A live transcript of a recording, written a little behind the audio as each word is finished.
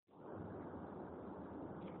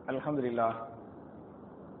அல்ஹம்துலில்லாஹ்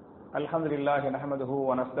அல்ஹம்துலில்லாஹி நஹ்மதுஹு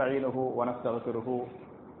வ நஸ்தஈனுஹு வ நஸ்தக்ஃபிருஹு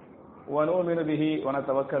வ நு'மினு பிஹி வ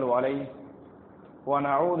நதவக்கலு அலைஹி வ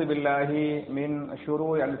நஊது பில்லாஹி மின்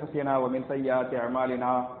ஷுரூரி அன்ஃபுஸினா வ மின் ஸய்யிஆத்தி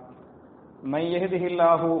அஅமாலினா மன்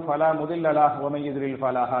யஹ்திஹில்லாஹு ஃபலா முதில்ல லஹு வ மன் யுத்லில்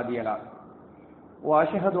ஃபலா ஹாதிய லஹு வ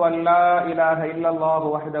அஷ்ஹது அன் லா இலாஹ இல்லல்லாஹு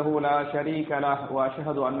வஹ்தஹு லா ஷரீக லஹு வ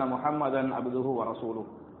அஷ்ஹது அன்ன முஹம்மதன் அப்துஹு வ ரசூலுஹு.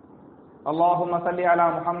 اللهم صل على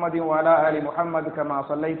محمد وعلى آل محمد كما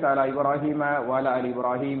صليت على إبراهيم وعلى آل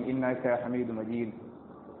إبراهيم إنك حميد مجيد.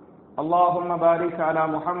 اللهم بارك على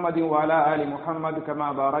محمد وعلى آل محمد كما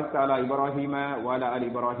باركت على إبراهيم وعلى آل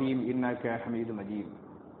إبراهيم إنك حميد مجيد.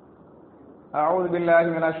 أعوذ بالله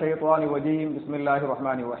من الشيطان الرجيم. بسم الله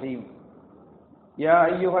الرحمن الرحيم. يا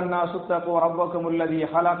أيها الناس اتقوا ربكم الذي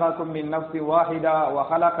خلقكم من نفس واحدة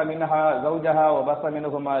وخلق منها زوجها وبث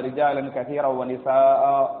منهما رجالا كثيرا ونساء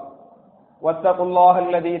واتقوا الله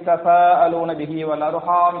الذي تساءلون به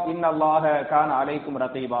والأرحام إن الله كان عليكم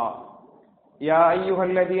رقيبا. يا أيها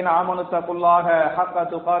الذين آمنوا اتقوا الله حق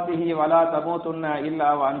تقاته ولا تموتن إلا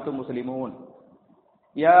وأنتم مسلمون.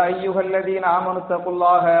 يا أيها الذين آمنوا اتقوا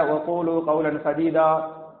الله وقولوا قولا سديدا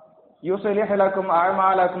يصلح لكم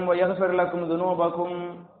أعمالكم ويغفر لكم ذنوبكم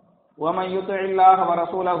ومن يطع الله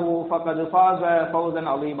ورسوله فقد فاز فوزا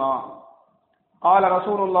عظيما. قال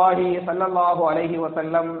رسول الله صلى الله عليه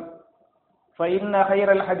وسلم: فإن خير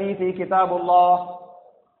الحديث كتاب الله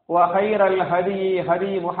وخير الهدي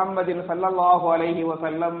هدي محمد صلى الله عليه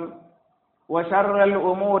وسلم وشر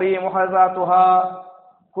الأمور محدثاتها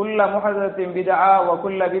كل محدثة بدعة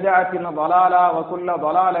وكل بدعة ضلالة وكل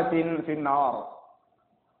ضلالة في النار.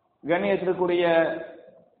 கண்ணியத்திற்குரிய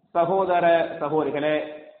சகோதர சகோதரிகளே,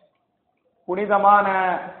 புனிதமான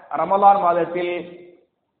ரமலான் மாதத்தில்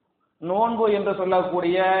நோன்பு என்று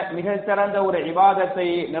சொல்லக்கூடிய மிகச்சிறந்த ஒரு இபாதத்தை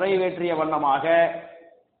நிறைவேற்றிய வண்ணமாக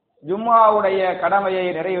ஜும்மாவுடைய கடமையை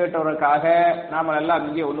நிறைவேற்றுவதற்காக நாம் எல்லாம்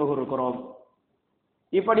இங்கே ஒன்று இருக்கிறோம்.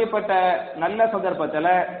 இப்படிப்பட்ட நல்ல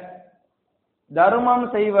சந்தர்ப்பத்தில் தர்மம்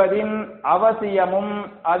செய்வதின் அவசியமும்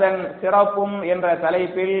அதன் சிறப்பும் என்ற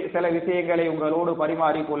தலைப்பில் சில விஷயங்களை உங்களோடு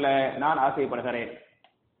பரிமாறிக்கொள்ள நான் ஆசைப்படுகிறேன்.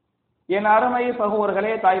 என் அருமை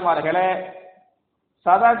சகோதரர்களே, தாய்மார்களே,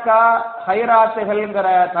 சதக்கா ஹைராத்துகள்ங்கிற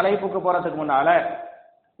தலைப்புக்கு போறதுக்கு முன்னால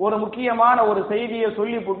ஒரு முக்கியமான ஒரு செய்தியை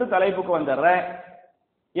சொல்லி போட்டு தலைப்புக்கு வந்துடுறேன்.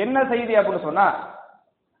 என்ன செய்தி அப்படின்னு சொன்னா,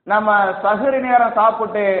 நம்ம சஹர் நேரம்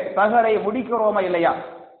சாப்பிட்டு சஹரை முடிக்கிறோமா இல்லையா?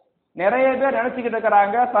 நிறைய பேர் நினைச்சுக்கிட்டு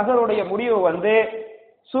இருக்கிறாங்க சஹருடைய முடிவு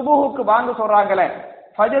சுபுஹுக்கு வாங்க சொல்றாங்களே,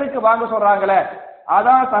 ஃபஜருக்கு வாங்க சொல்றாங்களே,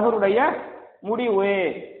 அதான் சஹருடைய முடிவு,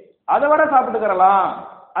 அதை வர சாப்பிட்டுக்கிறலாம்,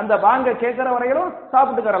 அந்த வாங்க கேட்கிற வரையிலும்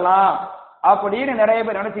சாப்பிட்டுக்கிறலாம் அப்படின்னு நிறைய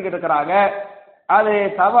பேர் நினைச்சுக்கிட்டு இருக்கிறாங்க. அது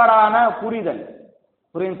தவறான புரிதல்.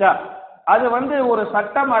 புரிஞ்சா? அது ஒரு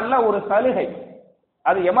சட்டம் அல்ல, ஒரு சலுகை.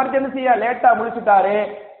 அது எமர்ஜென்சியா லேட்டா முடிச்சுட்டாரு,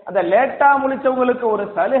 அந்த லேட்டா முடிச்சவங்களுக்கு ஒரு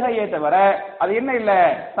சலுகையை தவிர அது என்ன இல்ல,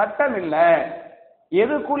 சட்டம் இல்ல.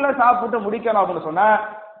 எதுக்குள்ள சாப்பிட்டு முடிக்கணும் அப்படின்னு சொன்னா,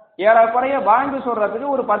 ஏறக்குறைய வாங்கி சொல்றதுக்கு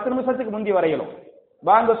ஒரு 10 நிமிஷத்துக்கு முந்தி வரையிலும்,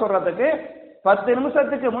 வாங்க சொல்றதுக்கு 10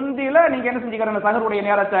 நிமிஷத்துக்கு முந்தியில நீங்க என்ன செஞ்சுக்கிறேன், சஹருடைய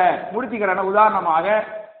நேரத்தை முடிச்சுக்கிறேன். உதாரணமாக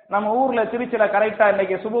நம்ம ஊர்ல திருச்சியில கரெக்டா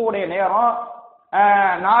இன்னைக்கு சுபுவுடைய நேரம்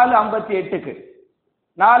 4:58க்கு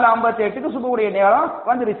 4:58க்கு சுபுவுடைய நேரம்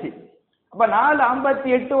வந்துருச்சு. அப்ப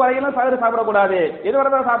 4:58 வரையிலும் சஹர் சாப்பிடக்கூடாது. எது வரை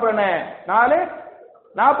தான் சாப்பிடணும்?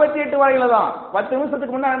 4:48 வரையில தான். 10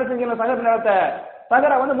 நிமிஷத்துக்கு முன்னாடி என்ன செஞ்சீங்க, சஹர் நேரத்தை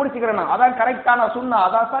சஹரை முடிச்சுக்கிறேன். அதான் கரெக்டான சுன்னா,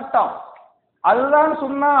 அதான் சட்டம். அதுதான்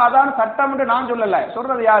சுன்னா, அதான் சட்டம் என்று நான் சொல்லல.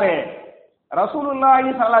 சொல்றது யாரு? ரசூலுல்லாஹி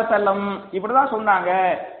ஸல்லல்லாஹு அலைஹி வஸல்லம் இப்படிதான் சொன்னாங்க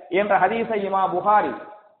என்ற ஹதீஸை இமாம் புகாரி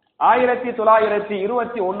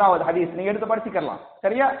 1921வது ஹதீஸ் நீங்க எடுத்து படிச்சுக்கலாம்.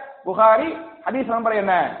 சரியா? புகாரி ஹதீஸ் நம்பர்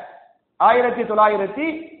என்ன?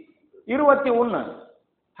 1921.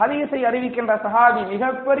 ஹதீஸை அறிவிக்கின்ற சஹாபி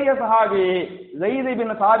மிகப்பெரிய சஹாபி ஸைத்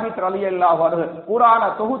பின் சாபித் ரலியல்லாஹு அன்ஹு. குர்ஆனை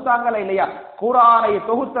தொகுத்தாங்களா இல்லையா? குர்ஆனை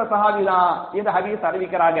தொகுத்த சஹாபி தான் இந்த ஹதீஸ்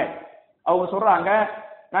அறிவிக்கிறாங்க. அவங்க சொல்றாங்க,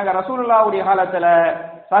 நாங்க ரசூலுல்லாஹ்வுடைய காலத்துல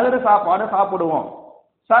சஹர் சாப்பாடு சாப்பிடுவோம்,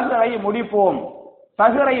 சஹரை முடிப்போம்,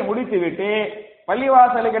 சஹரை முடித்து விட்டு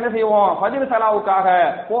பள்ளிவாசலுக்கு என்ன செய்வோம், ஃபஜ்ர் ஸலாவுக்காக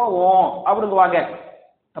போவோம் அப்படிங்குவாங்க.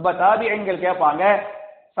 அப்ப தாபிஈன்கள் கேட்பாங்க,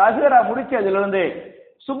 சஹரை முடிச்சதிலிருந்து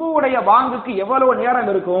சுபுவுடைய வாங்குக்கு எவ்வளவு நேரம்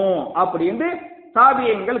இருக்கும் அப்படின்னு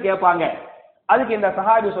தாபிஈன்கள் கேட்பாங்க. அதுக்கு இந்த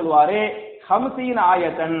சஹாபி சொல்வாரு, 50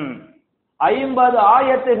 ஆயத்தன், 50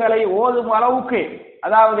 ஆயத்துகளை ஓதும் அளவுக்கு,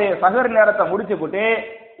 அதாவது சஹர் நேரத்தை முடிச்சு போட்டு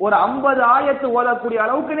ஒரு 50 ஆயத்து ஓதக்கூடிய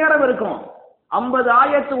அளவுக்கு நேரம் இருக்கும். 50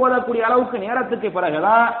 ஆயத்து ஓதக்கூடிய அளவுக்கு நேரத்துக்கு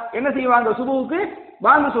பிறகுதான் என்ன செய்வாங்க, சுபுவுக்கு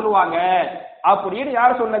வாங்க சொல்லுவாங்க அப்படின்னு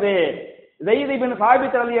யார் சொன்னது? ஸைத் பின்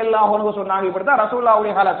சாபித் ரலியல்லாஹு அன்ஹு சொன்னாங்க. இப்படித்தான்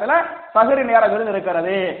ரசூலுல்லாஹ்வுடைய காலத்துல சஹர் நேரம்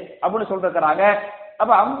இருக்கிறது அப்படின்னு சொல்லிருக்கிறாங்க.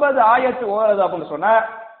 அப்ப 50 ஆயத்து ஓதுறது அப்படின்னு சொன்னா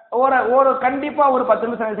ஒரு கண்டிப்பா ஒரு 10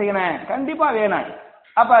 நிமிஷம் செய்யணும், கண்டிப்பா வேணும்.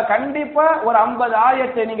 அப்ப கண்டிப்பா ஒரு 50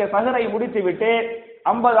 ஆயத்தை நீங்க சஹரை முடித்து விட்டு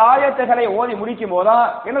 50 ஆயத்துகளை ஓதி முடிக்கும் போதா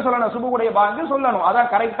என்ன சொல்லணும், சுபுடைய பாங்கு சொல்லணும்.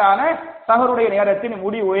 அதான் கரெக்டான சஹருடைய நேரத்தின்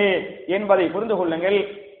முடிவு என்பதை புரிந்து கொள்ளுங்கள்.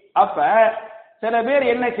 அப்ப சில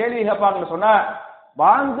பேர் என்ன கேள்வி கேட்பாங்கன்னு சொன்னா,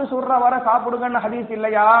 பாங்கு சொல்ற வர சாப்பிடுங்கன்னு ஹதீஸ்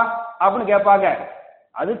இல்லையா அப்படின்னு கேட்பாங்க.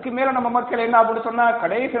 அதுக்கு மேல நம்ம மக்கள் என்ன அப்படின்னு சொன்னா,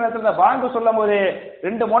 கடைசி நேரத்துல பாங்கு சொல்லும் போது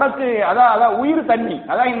 2 முடக்கு அதான் உயிர் தண்ணி,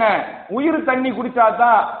 அதான் என்ன உயிர் தண்ணி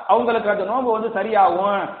குடிச்சாதான் அவங்களுக்கு அந்த நோம்பு வந்து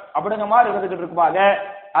சரியாகும் அப்படிங்கிற மாதிரி இருந்துகிட்டு இருப்பாங்க.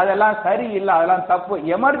 அதெல்லாம் சரி இல்லை, அதெல்லாம் தப்பு.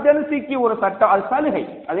 எமர்ஜென்சிக்கு ஒரு சட்டம், அது சலுகை.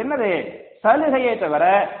 அது என்னது, சலுகையை தவிர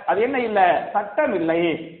அது என்ன இல்ல, சட்டம் இல்லை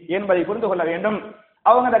என்பதை புரிந்து கொள்ள வேண்டும்.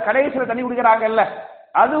 அவங்க அந்த கடைசியில தண்ணி குடிக்கிறாங்கல்ல,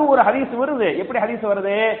 அது ஒரு ஹதீஸ் வருது. எப்படி ஹதீஸ்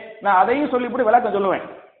வருது, நான் அதையும் சொல்லிவிட்டு விளக்கம் சொல்லுவேன்.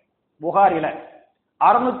 புகாரில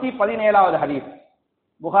 617வது ஹதீஸ்,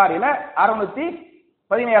 புகாரில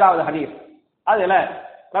 617வது ஹதீஸ். அதுல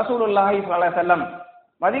ரசூலுல்லாஹி ஸல்லல்லாஹு அலைஹி வஸல்லம்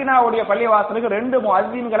மதீனாவுடைய பள்ளிவாசலுக்கு 2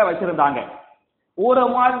 முஅஸ்ஸின்களை வச்சிருந்தாங்க. ஒரு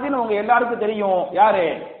முஅஸ்ஸின் உங்க எல்லாருக்கும் தெரியும், யாரு,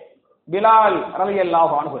 பிலால்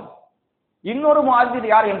ரலியல்லாஹு அன்ஹு. இன்னொரு முஅஸ்ஸின்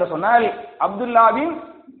யார் என்று சொன்னால் அப்துல்லா பின்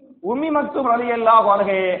உம்மி மக்தும் ரலியல்லாஹு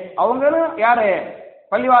அன்ஹு. அவங்களும் யாரு,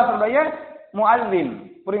 பள்ளிவாசலுடைய முஅஸ்ஸின்.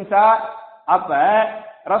 புரியுதா? அப்ப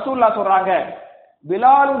ரசூலுல்லாஹ் சொல்றாங்க,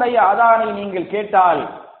 பிலாலுடைய அதானை நீங்கள் கேட்டால்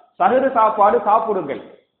சஹரு சாப்பாடு சாப்பிடுங்கள்.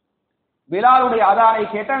 பிலாலுடைய அதானை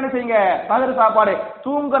கேட்டா என்ன செய்யுங்க, சஹரு சாப்பாடு.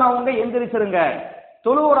 தூங்குறவங்க எந்திரிச்சிருங்க,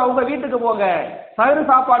 தொழுவுறவங்க வீட்டுக்கு போங்க, சஹரு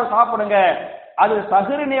சாப்பாடு சாப்பிடுங்க. அது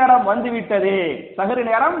சஹரு நேரம் வந்துவிட்டது, சஹரு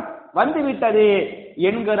நேரம் வந்துவிட்டது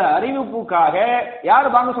என்கிற அறிவிப்புக்காக யாரு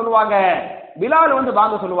பாங்க சொல்லுவாங்க, பிலால் வந்து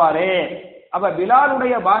பாங்க சொல்லுவாரு. அப்ப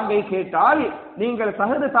பிலாலுடைய பாங்கை கேட்டால் நீங்கள்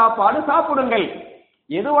சஹரு சாப்பாடு சாப்பிடுங்கள்.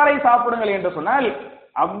 எதுவரை சாப்பிடுங்கள் என்று சொன்னால்,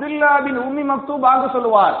 அப்துல்லா பின் உம்மி மக்தூம் பாங்க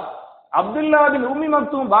சொல்லுவார். அப்துல்லா பின் உம்மி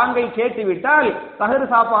மக்தூம் பாங்கை கேட்டுவிட்டால் சஹரு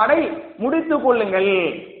சாப்பாடை முடித்துக் கொள்ளுங்கள்.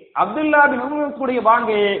 அப்துல்லா பின் உம்மி மக்தூடைய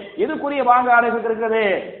பாங்கு எதுக்குரிய பாங்காக இருக்கிறது,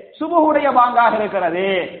 சுபஹுடைய பாங்காக இருக்கிறது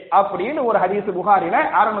அப்படின்னு ஒரு ஹதீஸ் புகாரில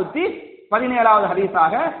 617வது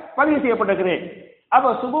ஹதீஸாக பதிவு செய்யப்பட்டிருக்கிறது. அப்ப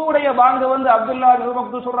சுபஹுடைய பாங்கு வந்து அப்துல்லா பின் உம்மி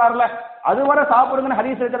மக்தூம் சொல்றாருல, அதுவரை சாப்பிடுங்கன்னு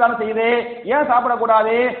ஹதீஸ் இருக்கதான செய்யுது, ஏன்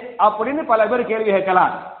சாப்பிடக்கூடாது அப்படின்னு பல பேர் கேள்வி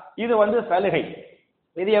கேட்கலாம். இது வந்து சலுகை.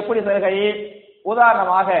 இது எப்படி சலுகை,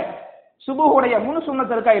 உதாரணமாக சுபஹுடைய முன்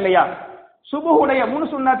சுன்னத் இருக்கா இல்லையா, சுபஹுடைய முன்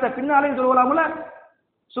சுன்னத்தை பின்னாலையும் தொழுவலாம்ல,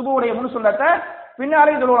 சுபஹுடைய முன் சுன்னத்தை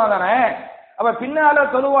பின்னாலையும் தொழுவலாம் தானே. அப்ப பின்னால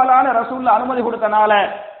தொழுவலான்னு ரசூலுல்லாஹ் அனுமதி கொடுத்தனால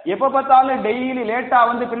எப்ப பார்த்தாலும் டெய்லி லேட்டா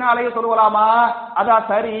வந்து பின்னாலேயே தொழுவலாமா, அதான்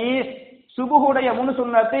சரி. சுபுகுடைய முன்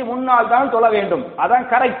சுன்னத்தை முன்னால் தான் தொழ வேண்டும், அதான்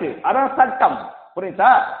கரெக்ட், அதான் சட்டம்.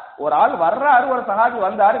 புரியுதா? ஒரு ஆள் வர்றாரு, ஒரு சஹாபி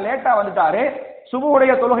வந்தாரு, லேட்டா வந்துட்டாரு,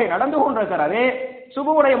 சுபுடைய தொழுகை நடந்து கொண்டிருக்கிறது.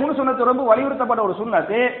 சுபுடைய முன் சுன்னத்து ரொம்ப வலியுறுத்தப்பட்ட ஒரு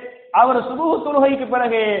சுன்னத்து. அவர் சுபுஹு தொழுகைக்கு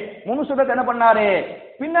பிறகு முன் சுன்னத்தை என்ன பண்ணாரு,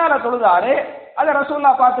 பின்னால தொழுதாரு. அத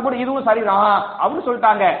ரசூலுல்லாஹ் பார்த்துட்டு இதுவும் சரிதான் அப்படின்னு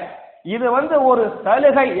சொல்லிட்டாங்க. இது வந்து ஒரு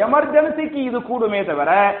சலுகை, எமர்ஜென்சிக்கு இது கூடுமே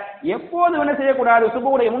தவிர எப்போது என்ன செய்யக்கூடாது,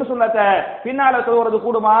 சுபுடைய முன் சுன்னத்தை பின்னால தொழுவது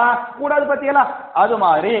கூடுமா, கூடாது. பத்தியலா, அது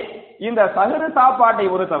மாதிரி இந்த சஹரு சாப்பாட்டை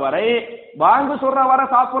பொறுத்தவரை பாங்கு சொல்ற வர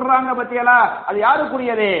சாப்பிடுறாங்க பத்தியலா, அது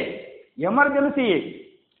யாருக்குரியது, எமர்ஜென்சி.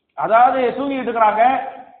 அதாவது தூங்கிட்டு இருக்கிறாங்க,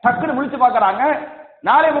 டக்குன்னு முழிச்சு பாக்குறாங்க,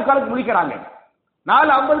 4:45 முழிக்கிறாங்க,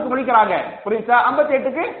 4:50 முழிக்கிறாங்க, புரியுதா,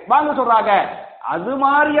 58க்கு பாங்கு சொல்றாங்க. அது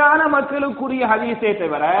மாதிரியான மக்களுக்குரிய ஹதீஸை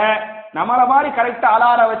தவிர நம்மள மாதிரி கரெக்டா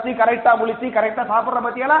அலார வச்சு கரெக்டா முழிச்சு கரெக்டா சாப்பிடுற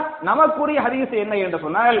பத்தியெல்லாம் நமக்குரிய ஹதீஸ் என்ன என்று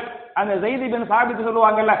சொன்னால், அந்த ஸைத் பின் சாபித்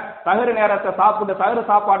சொல்லுவாங்கல்ல, சஹரு நேரத்தை சாப்பிட்டு சஹரு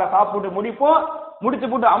சாப்பாடை சாப்பிட்டு முடிப்போம், முடிச்சு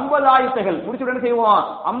போட்டு 50 ஆயத்துகள் முடிச்சுட்டு என்ன செய்வோம்,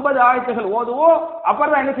 50 ஆயத்துகள் ஓதுவோம்,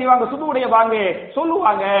 அப்புறம் தான் என்ன செய்வாங்க, சுபுடைய பாங்கு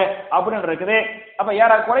சொல்லுவாங்க அப்படின்னு இருக்குது. அப்ப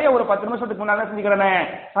ஏறக்குறைய ஒரு 10 நிமிஷத்துக்கு முன்னாடி செஞ்சுக்கிறேன்,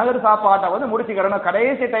 சஹரு சாப்பாட்டை வந்து முடிச்சுக்கிறேன்.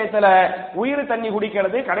 கடைசி டயத்துல உயிர் தண்ணி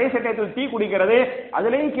குடிக்கிறது, கடைசி டயத்துல டீ குடிக்கிறது.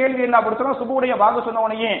 அதுலயும் கேள்வி என்ன அப்படி சொன்னா, சுபுடைய பாங்கு சொன்ன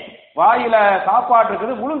உடனே வாயில சாப்பாடு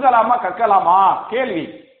இருக்குது, முழுங்கலாமா கக்கலாமா கேள்வி.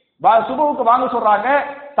 சுபுவுக்கு வாங்க சொல்றாங்க,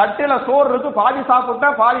 தட்டுல சோறு இருக்கு, பாதி சாப்பிட்டா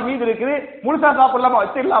பாதி மீது இருக்குது, முழுசா சாப்பிடலாமா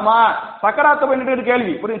வச்சிடலாமா, சக்கராத்த பண்ணிட்டு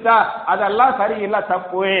கேள்வி. புரியுதா? அதெல்லாம் சரியில்லை,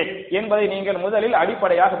 தப்பு என்பதை நீங்கள் முதலில்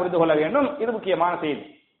அடிப்படையாக புரிந்து கொள்ள வேண்டும். இது முக்கியமான செய்தி.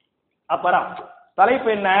 அப்புறம் தலைப்பு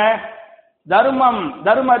என்ன, தர்மம்,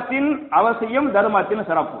 தர்மத்தின் அவசியம், தர்மத்தின்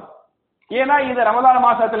சிறப்பு. ஏன்னா இது ரமலான்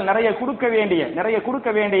மாசத்தில் நிறைய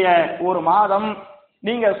கொடுக்க வேண்டிய ஒரு மாதம்.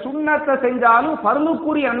 நீங்க சுன்னத்தை செஞ்சாலும்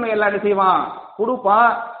பர்லுக்குரிய நன்மை எல்லாம் செய்வான்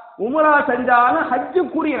கொடுப்பான், உம்ரா செஞ்சாலும்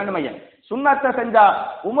ஹஜ்ஜுக்குரிய நன்மையை, சுன்னத்தை செஞ்சா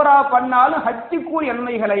உம்ரா பண்ணாலும் ஹஜ்ஜுக்குரிய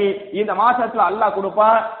நன்மைகளை இந்த மாசத்துல அல்லாஹ்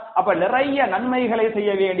கொடுப்பான். அப்ப நிறைய நன்மைகளை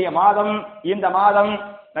செய்ய வேண்டிய மாதம் இந்த மாதம்.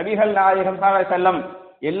 நபிகள் நாயகம் ஸல்லல்லாஹு அலைஹி வஸல்லம்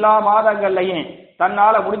எல்லா மாதங்கள்லையும்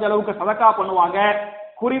தன்னால முடிஞ்ச அளவுக்கு சதக்கா பண்ணுவாங்க,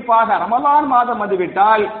 குறிப்பாக ரமலான் மாதம்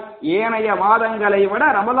வந்துவிட்டால் ஏனைய மாதங்களை விட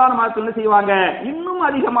ரமலான் மாதத்துல செய்வாங்க, இன்னும்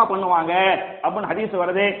அதிகமா பண்ணுவாங்க அப்படின்னு ஹதீஸ்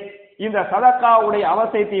வருது. இந்த சதக்காவுடைய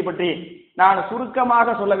அவசியத்தை பற்றி நான்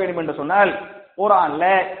சுருக்கமாக சொல்ல வேண்டும் என்று சொன்னால், குர்ஆன்ல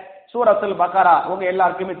சூரத்துல் பக்கரா உங்க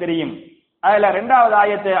எல்லாருக்குமே தெரியும். அதுல 2வது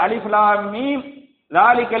ஆயத்து அலிஃப் லாம் மீம்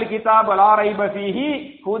ஸாலிகல் கிதாபு லா ரைப ஃபீஹி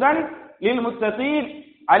ஹுதன் லில் முத்தகீன்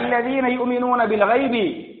அல்லதீன யுமினூன பில் கைபி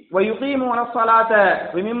வ யுகீமூனஸ் ஸலாத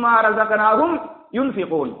வ மிம்மா ரஸக்னாஹும்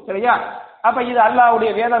யுன்ஃபிகூன். சரியா? அப்ப இது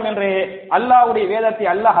அல்லாஹ்வுடைய வேதம் என்று அல்லாஹ்வுடைய வேதத்தை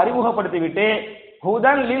அல்லாஹ் அறிமுகப்படுத்தி விட்டு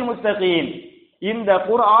ஹுதன் லில் முத்தகீன், இந்த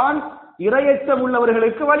குர்ஆன் இறையச்சம்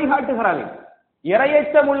உள்ளவர்களுக்கு வழிகாட்டுகிறது.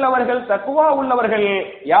 இறையச்சம் உள்ளவர்கள், தக்வா உள்ளவர்கள்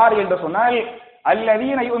யார் என்று சொன்னால்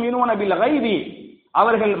அல்லதீன யுமினூன பில் கைபி,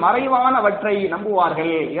 அவர்கள் மறைவானவற்றை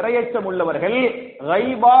நம்புவார்கள். இறையச்சம் உள்ளவர்கள்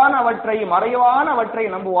கைபானவற்றை, மறைவானவற்றை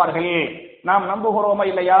நம்புவார்கள். நாம் நம்புகிறோமா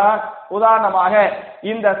இல்லையா? உதாரணமாக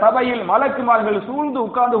இந்த சபையில் மலக்குமார்கள் சூழ்ந்து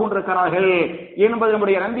உட்கார்ந்து கொண்டிருக்கிறார்கள் என்பது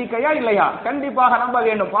நம்முடைய நம்பிக்கையா இல்லையா? கண்டிப்பாக நம்ப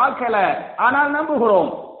வேண்டும். பார்க்கல, ஆனால்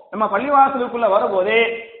நம்புகிறோம். நம்ம பள்ளிவாசலுக்குள்ள வரும்போது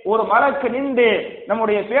ஒரு மலக்கு நின்று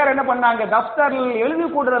நம்முடைய பேர் என்ன பண்ணாங்க, தப்தரில் எழுதி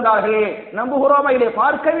கொண்டிருந்தார்கள். நம்புகிறோமா இல்லையா?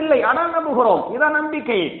 பார்க்கவில்லை, ஆனால் நம்புகிறோம். இதான்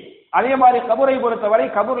நம்பிக்கை. அதே மாதிரி கபரை பொறுத்தவரை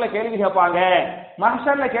கபூர்ல கேள்வி கேட்பாங்க,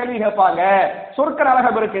 மஹ்ஷர்ல கேள்வி கேட்பாங்க, சொர்க்க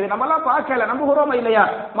நரகம் இருக்குது, நம்ம எல்லாம் பார்க்கல, நம்புகிறோமா இல்லையா?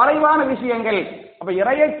 மறைவான விஷயங்கள். அப்ப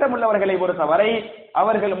இறையச்சம் உள்ளவர்களை பொறுத்தவரை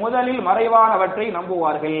அவர்கள் முதலில் மறைவானவற்றை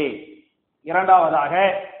நம்புவார்கள். இரண்டாவதாக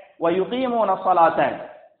வயுகீமூன ஸலாத,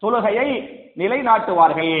 தொழுகையை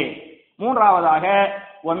நிலைநாட்டுவார்கள். மூன்றாவதாக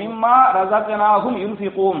வமிம்மா ரஸக்னாஹும்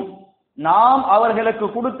யுன்ஃபிகூன், நாம் அவர்களுக்கு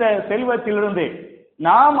கொடுத்த செல்வத்திலிருந்து,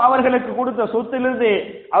 நாம் அவர்களுக்கு கொடுத்த சொத்திலிருந்து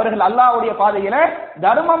அவர்கள் அல்லாஹ்வுடைய பாதையில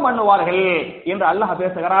தர்மம் பண்ணுவார்கள் என்று அல்லாஹ்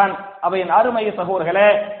பேசுகிறான். அவை அருமை சகோதரர்களே,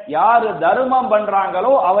 யாரு தர்மம்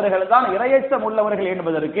பண்றாங்களோ அவர்கள் தான் இறையச்சம் உள்ளவர்கள்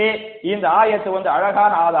என்பதற்கு இந்த ஆயத்து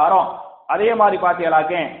அழகான ஆதாரம். அதே மாதிரி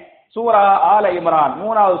பாத்தீங்களாக்க சூரா ஆல இம்ரான்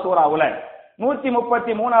 3வது சூராவுல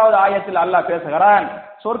 133வது ஆயத்தில் அல்லாஹ் பேசுகிறான்.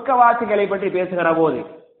 சொர்க்கவாசிகளை பற்றி பேசுகிற போது,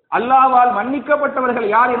 அல்லாஹ்வால் மன்னிக்கப்பட்டவர்கள்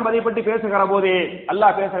யார் என்பதை பற்றி பேசுகிற போது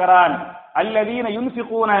அல்லாஹ் பேசுகிறான், அல்லதீன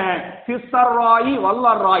யுன்ஃபிகூன ஃபிஸ் ஸர்ராயி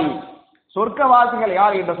வல்லர்ராயி. சொர்க்கவாசிகள்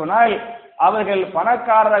யார் என்று சொன்னால் அவர்கள்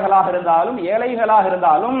பணக்காரர்களாக இருந்தாலும் ஏழைகளாக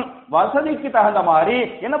இருந்தாலும் வசதிக்கு தகுந்த மாதிரி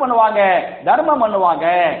என்ன பண்ணுவாங்க, தர்மம் பண்ணுவாங்க.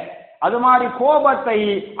 அது மாதிரி கோபத்தை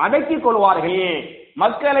அடக்கிக் கொள்வார்கள்,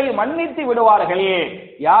 மக்களை மன்னித்து விடுவார்கள்.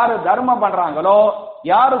 யாரு தர்மம் பண்றாங்களோ,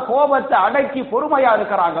 யாரு கோபத்தை அடக்கி பொறுமையா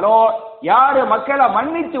இருக்கிறாங்களோ, யாரு மக்களை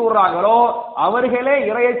மன்னித்து விடுறாங்களோ அவர்களே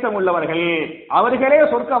இறையச்சம் உள்ளவர்கள், அவர்களே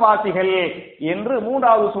சொர்க்கவாசிகள் என்று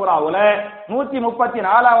 3வது சூராவுல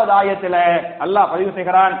 134வது ஆயத்துல அல்லாஹ் பதிவு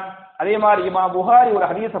செய்கிறான். அதே மாதிரி இமாம் புகாரி ஒரு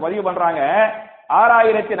ஹதீஸை பதிவு பண்றாங்க.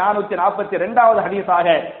 6442வது ஹதீஸாக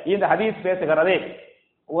இந்த ஹதீஸ் பேசுகிறது.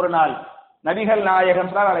 ஒரு நாள் நபிகள் நாயகம்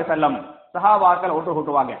ஸல்லல்லாஹு அலைஹி வஸல்லம் சஹாபாக்கள் ஒன்று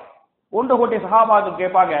கூட்டுவாங்க. ஒன்று கூட்டி சஹாபாக்கள்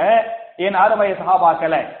கேட்பாங்க, என் அருமை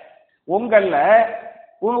சஹாபாக்களே,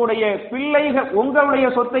 உங்களுடைய பிள்ளைகள் உங்களுடைய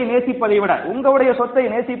சொத்தை நேசிப்பதை விட, உங்களுடைய சொத்தை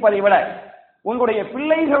நேசிப்பதை விட உங்களுடைய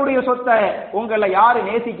பிள்ளைகளுடைய சொத்தை உங்களை யாரு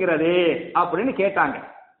நேசிக்கிறது அப்படின்னு கேட்டாங்க.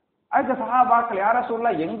 அதுக்கு சஹாபாக்கள் யார சொல்ல,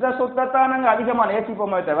 எங்க சொத்தை தான் நாங்க அதிகமா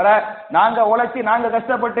நேசிப்போமே தவிர, நாங்க உழைச்சி நாங்க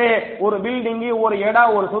கஷ்டப்பட்டு ஒரு பில்டிங், ஒரு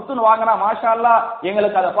இடம், ஒரு சொத்துன்னு வாங்கினா மாஷா அல்லாஹ்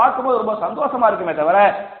எங்களுக்கு அதை பார்க்கும்போது ரொம்ப சந்தோஷமா இருக்குமே தவிர,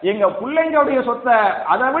 எங்க பிள்ளைங்களுடைய சொத்தை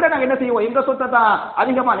அதை விட நாங்க என்ன செய்வோம், எங்க சொத்தை தான்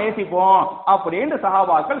அதிகமா நேசிப்போம் அப்படின்னு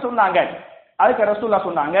சஹாபாக்கள் சொன்னாங்க. அதுக்கு ரசூலுல்லாஹ்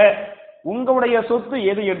சொன்னாங்க, உங்களுடைய சொத்து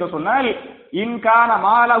எது என்று சொன்னால், இன்கான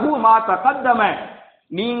மாலஹு மா தகத்தம,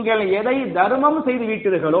 நீங்கள் எதை தர்மம் செய்து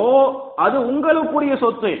விட்டீர்களோ அது உங்களுக்குரிய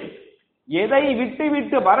சொத்து. எதை விட்டு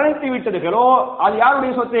விட்டு மரணித்து விட்டீர்களோ அது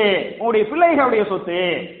யாருடைய சொத்து, உங்களுடைய பிள்ளைகளுடைய சொத்து.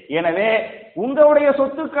 எனவே உங்களுடைய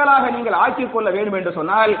சொத்துக்களாக நீங்கள் ஆக்கிக் கொள்ள வேண்டும் என்று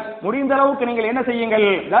சொன்னால் முடிந்த அளவுக்கு நீங்கள் என்ன செய்யுங்கள்,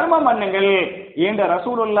 தர்மம் பண்ணுங்கள் என்று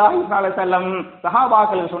ரசூலுல்லாஹி ஸல்லல்லாஹு அலைஹி வஸல்லம்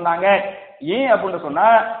சஹாபாக்களுக்கு சொன்னாங்க. ஏன் அப்படின்னு சொன்னா,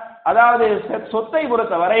 அதாவது சொத்தை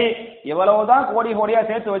பொறுத்தவரை எவ்வளவுதான் கோடி கோடியா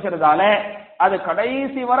சேர்த்து வச்சிருந்தாலே அது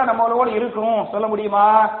கடைசி வரை நம்மளோட இருக்கும் சொல்ல முடியுமா?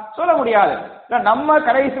 சொல்ல முடியாது. நம்ம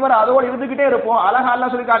கடைசி வரை அதோடு இருந்துகிட்டே இருப்போம். அழகா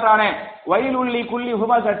அல்லாஹ் சொல்லி காட்டுறானே, வயலுல்லி குல்லி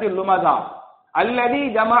ஹுமஸத்தில் லுமஸா அல்லதி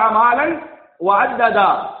ஜமஅ மாலன் வஅத்ததா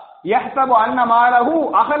யஹ்சபு அன்ன மாலஹு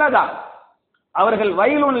அஹலதா. அவர்கள்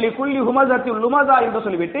வயலுல்லி குல்லி ஹுமஸத்தில் லுமஸா என்று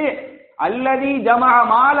சொல்லிவிட்டு அல்லதி ஜமஅ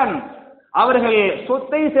மாலன், அவர்கள்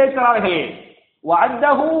சொத்தை சேர்க்கிறார்கள்,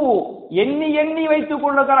 வஅத்தஹு எண்ணி எண்ணி வைத்துக்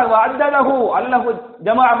கொண்டிருக்கிறார்கள், வஅத்ததஹு அல்லாஹ்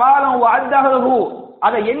ஜமஅ மாலஹு வஅத்தஹு,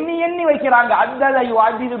 அதை எண்ணி எண்ணி வைக்கிறாங்க. அத்தத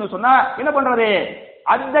யுஅத்திதுன்னு சொன்னா என்ன பண்றது,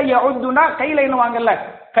 அத்த யஉதுனா கையில எண்ணுவாங்கல்ல,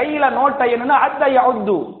 கையில நோட்டை எண்ணுனா அத்த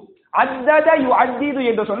யஉது, அத்தத யுஅத்திது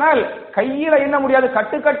என்று சொன்னால் கையில எண்ண முடியாது,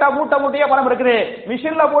 கட்டுக்கட்டா மூட்டை மூட்டையா பணம் இருக்குது,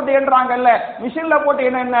 மிஷின்ல போட்டு எண்றாங்கல்ல, மிஷின்ல போட்டு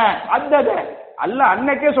என்ன அத்தத அல்லாஹ்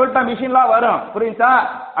அன்னைக்கே சொல்லிட்டா மிஷின்லாம் வரும். புரியுதா?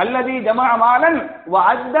 அல்லதி ஜமா மாலன்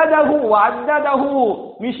வஅத்ததஹு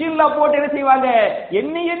மிஷின்ல போட்டு என்ன செய்வாங்க,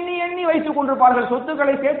 எண்ணி எண்ணி எண்ணி வைத்துக் கொண்டிருப்பார்கள்,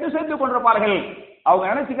 சொத்துக்களை சேர்த்து சேர்த்து கொண்டிருப்பார்கள். அவங்க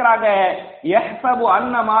நினைச்சுக்கிறாங்க யஹ்சபு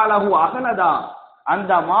அன்ன மாலஹு அஹலதா,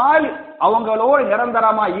 அந்த மால் அவங்களோட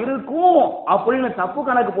நிரந்தரமா இருக்கும் அப்படின்னு தப்பு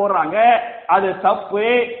கணக்கு போடுறாங்க. அது தப்பு.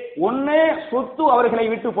 ஒண்ணு, சொத்து அவர்களை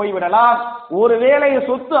விட்டு போய்விடலாம். ஒருவேளை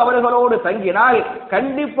சொத்து அவர்களோடு தங்கினால்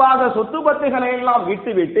கண்டிப்பாக சொத்து பத்துகளை எல்லாம்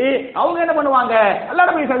விட்டு விட்டு அவங்க என்ன பண்ணுவாங்க,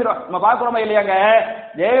 எல்லாரும் போய் சேர்ந்துருவாங்க. நம்ம பாக்குறோமா இல்லையாங்க,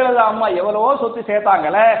 ஜெயலலிதா அம்மா எவ்வளவோ சொத்து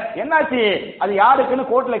சேர்த்தாங்கல்ல, என்னாச்சு? அது யாருக்குன்னு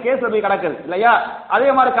கோர்ட்ல கேஸ்ல போய் கிடக்குது இல்லையா?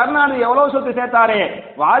 அதே மாதிரி கருணாநிதி எவ்வளவு சொத்து சேர்த்தாரு,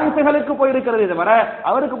 வாரிசுகளுக்கு போயிருக்கிறது, தவிர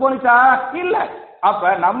அவருக்கு போனிச்சா இல்ல. அப்ப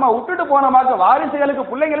நம்ம விட்டுட்டு போன மாதிரி வாரிசுகளுக்கு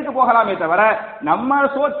பிள்ளைகளுக்கு போகலாமே தவிர நம்ம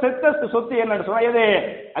சொத்து என்னன்னு சொன்னது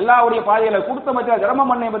அல்லாஹ்வுடைய பாதையில கொடுத்த மத்திய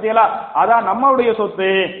தர்மம் பண்ண பத்தியெல்லாம் அதான் நம்மளுடைய சொத்து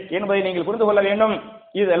என்பதை நீங்கள் புரிந்து கொள்ள வேண்டும்.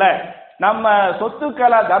 இதுல நம்ம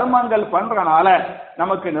சொத்துக்களை தர்மங்கள் பண்றனால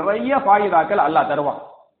நமக்கு நிறைய ஃபாயிதாக்கள் அல்லாஹ் தருவான்.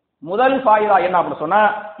 முதல் ஃபாயிதா என்ன அப்படின்னு சொன்னா,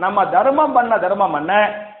 நம்ம தர்மம் பண்ண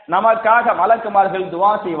நமக்காக மலக்குமார்கள்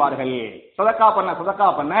துவா செய்வார்கள். சதக்கா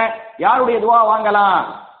பண்ண யாருடைய துவா வாங்கலாம்?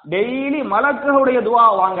 டெய்லி மலக்குடைய துவா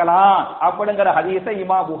வாங்கலாம் அப்படிங்கிற ஹதீஸை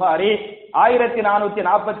இமாம் புகாரி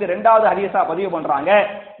 1442வது ஹதீஸா பதிவு பண்றாங்க.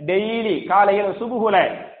 டெய்லி காலையில் சுபுகுல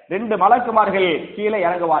 2 மலக்குமார்கள் கீழே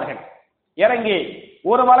இறங்குவார்கள். இறங்கி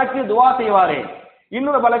ஒரு மலக்கு துவா செய்வாரு,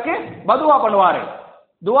 இன்னொரு மலக்கு பதுவா பண்ணுவாரு.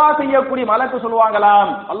 துவா செய்யக்கூடிய மலக்கு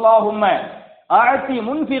சொல்லுவாங்களாம், அல்லாஹும்ம ஆத்தி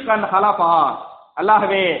முன்ஃபிகன் ஹலஃபா,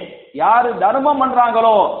 அல்லாஹ்வே யாரு தர்மம்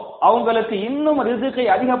பண்றாங்களோ அவங்களுக்கு இன்னும் ரிஸ்கை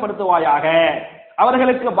அதிகப்படுத்துவாயாக,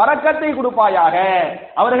 அவர்களுக்கு பரக்கத்தை கொடுப்பாயாக,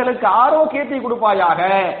 அவர்களுக்கு ஆரோக்கியத்தை கொடுப்பாயாக,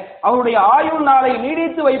 அவருடைய ஆயுள் நாளை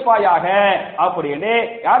நீடித்து வைப்பாயாக அப்படின்னு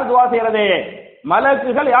யார் துவா செய்யறது?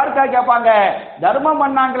 மலக்குகள் யாருக்காக கேட்பாங்க? தர்மம்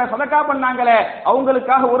பண்ணாங்களே, சதக்கா பண்ணாங்களே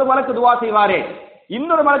அவங்களுக்காக ஒரு மலக்கு துவா செய்வாரு.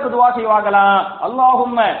 இன்னொரு மலக்கு துவா செய்வாங்களாம்,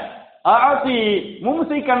 அல்லாஹும்ம ஆசி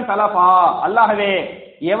மும்சிகன் தலஃபா, அல்லாஹ்வே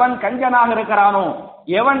எவன் கஞ்சனாக இருக்கிறானோ,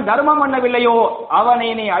 எவன் தர்மம் பண்ணவில்லையோ அவனை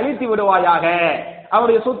நீ அழித்து விடுவாயாக,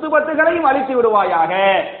 அவருடைய சொத்து பத்துகளையும் அழித்து விடுவாயாக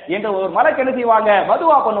என்று ஒரு மலக்கு என்ன செய்வாங்க?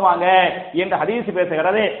 பதுவா பண்ணுவாங்க என்று ஹதீஸ்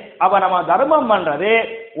பேசுகிறது. அப்ப நம்ம தர்மம் பண்றது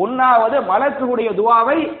ஒன்னாவது மலக்குடைய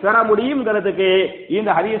துவாவை பெற முடியும்ங்கிறதுக்கு இந்த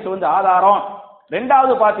ஹதீஸ் ஆதாரம்.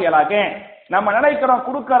 ரெண்டாவது பாத்தீங்களாக்க, நம்ம நினைக்கிறோம்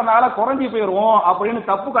கொடுக்கறதுனால குறைஞ்சி போயிருவோம் அப்படின்னு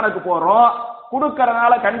தப்பு கணக்கு போடுறோம்.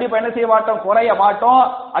 கொடுக்கறதுனால கண்டிப்பா என்ன செய்ய மாட்டோம், குறைய மாட்டோம்.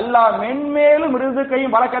 அல்லாஹ் மென்மேலும்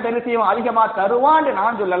ரிஸ்கையும் பரக்கத்தை என்ன செய்யும், அதிகமா தருவான்னு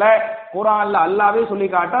நான் சொல்லல, குர்ஆன்ல அல்லாஹ்வே சொல்லி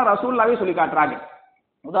காட்டா, ரசூலுல்லாஹ்வே சொல்லி காட்டுறாங்க.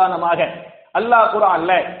 உதாரணமாக அல்லாஹ்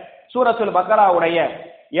குர்ஆன்ல சூரத்துல் பக்கராவுடைய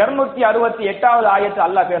 268வது ஆயத்து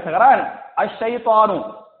அல்லாஹ் பேசுகிறான், அஷ்-ஷைத்தானு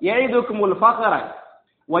யஇதுகுமுல் ஃபக்ர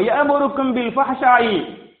வ யஅமுருக்கும் பில் ஃபஹ்ஷாயி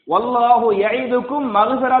வல்லாஹு யஇதுகும்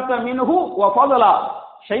மக்ஃபிரத்தன் மின்ஹு வ ஃபضலா.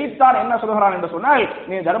 ஷைத்தான் என்ன சொல்கிறான் என்று சொன்னால்,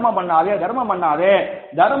 நீ தர்மம் பண்ணாதே,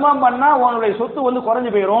 தர்மம் பண்ணா உன்னுடைய சொத்து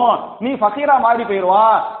குறைஞ்சு போயிரும், நீ ஃபகீரா மாறி போயிருவா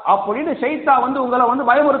அப்படின்னு ஷைத்தான் உங்களை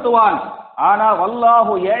பயமுறுத்துவான். ஆனா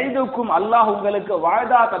வல்லாஹு யஇதுக்கும், அல்லாஹ் உங்களுக்கு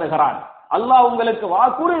வாய்தா தருகிறான், அல்லாஹ் உங்களுக்கு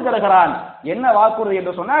வாக்குறுதி தருகிறான். என்ன வாக்குறுதி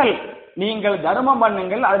என்று சொன்னால், நீங்கள் தர்மம்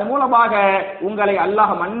பண்ணுங்கள், அதன் மூலமாக உங்களை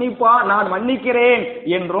அல்லாஹ் மன்னிப்பான், நான் மன்னிக்கிறேன்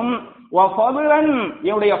என்றும்,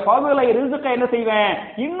 என்னுடைய ஃபதுலை ரிஸ்கை என்ன செய்வேன்,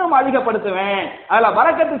 இன்னும் அதிகப்படுத்துவேன், அதுல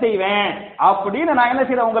பரக்கத்து செய்வேன் அப்படின்னு நான் என்ன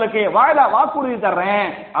செய்யறேன், உங்களுக்கு வாக்குறுதி தர்றேன்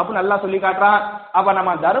அப்படின்னு நல்லா சொல்லி காட்டுறான். அப்ப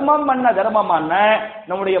நம்ம தர்மம் பண்ண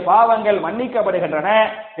நம்முடைய பாவங்கள் மன்னிக்கப்படுகின்றன.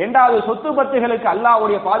 இரண்டாவது, சொத்து பத்துகளுக்கு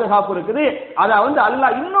அல்லாஹ்வுடைய பாதுகாப்பு இருக்குது, அதை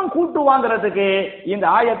அல்லாஹ் இன்னும் கூட்டுவாங்கிறதுக்கு இந்த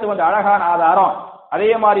ஆயத்து அழகான ஆதாரம்.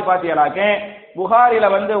 அதே மாதிரி பாத்தீங்களாக்க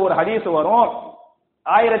புகாரில ஒரு ஹதீஸ் வரும்,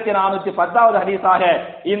 1410வது ஹதீஸாக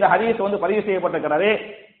இந்த ஹதீஸ் பதிவு செய்யப்பட்டிருக்கிறது.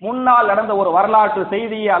 முன்னால் நடந்த ஒரு வரலாற்று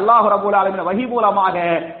செய்தியை அல்லாஹ் ரப்பூல் ஆலமீன் வஹி மூலமாக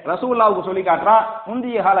ரசூலுல்லாஹ்வுக்கு சொல்லி காட்டுறான்.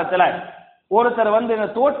 முந்தைய காலத்துல ஒருத்தர் இந்த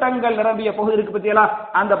தோட்டங்கள் நிரம்பிய பகுதி இருக்கு பத்தியெல்லாம்,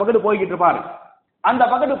 அந்த பக்கத்து போய்கிட்டு இருப்பாரு. அந்த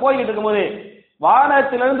பக்கத்து போய்கிட்டு இருக்கும்போது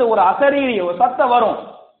வானத்திலிருந்து ஒரு அசரீரி, ஒரு சத்தம் வரும்,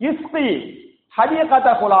 இஸ்கி ஹதியகத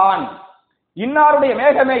ஃபுலான், இன்னாருடைய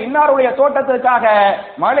மேகமே இன்னாருடைய தோட்டத்திற்காக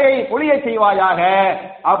மழையை பொழிய செய்வாயாக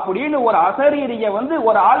அப்படின்னு ஒரு அசரீரிய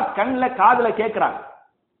ஒரு ஆள் கண்ணுல காதுல கேட்கிறான்.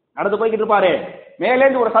 நடந்து போய்கிட்டு இருப்பாரு,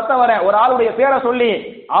 மேலேந்து ஒரு சத்தம் வர, ஒரு ஆளுடைய பேரை சொல்லி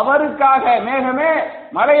அவருக்காக மேகமே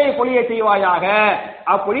மழையை பொழிய செய்வாயாக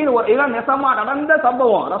அப்படின்னு இதெல்லாம் நெசமா நடந்த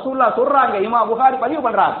சம்பவம் ரசூலுல்லாஹ் சொல்றாங்க, இமாம் புகாரி பதிவு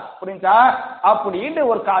பண்றாங்க. புரிஞ்சா? அப்படின்னு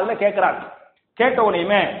ஒரு காதுல கேட்கிறாங்க. கேட்ட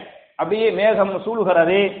உடனே அப்படியே மேகம்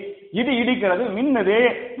சூழுகிறது, இடி இடிக்கிறது, மின்னுது,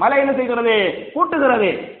 மழை என்ன செய்கிறது,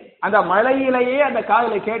 கூட்டுகிறது. அந்த மழையிலேயே அந்த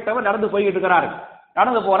காதலை கேட்டவர் நடந்து போய்கிட்டு இருக்கிறாரு.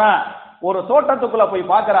 நடந்து போனா ஒரு தோட்டத்துக்குள்ள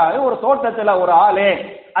போய் பார்க்கிறாரு. ஒரு தோட்டத்துல ஒரு ஆளு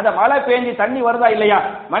அந்த மழை பெஞ்சு தண்ணி வருதா இல்லையா,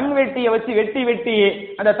 மண் வெட்டியை வச்சு வெட்டி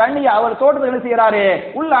அந்த தண்ணியை அவர் தோட்டத்துக்கு என்ன செய்யறாரு,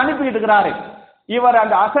 உள்ள அனுப்பிட்டு இருக்கிறாரு. இவர்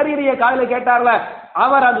அந்த அசரீரிய காதல கேட்டார்ல,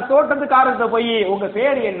 அவர் அந்த தோட்டத்துக்காரர்கிட்ட போய் உங்க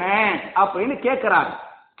பேர் என்ன அப்படின்னு கேட்கிறார்.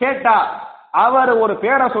 கேட்டா அவர் ஒரு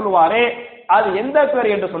பேரை சொல்லுவாரு. அது எந்த பேர்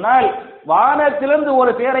என்று சொன்னால், வானத்திலிருந்து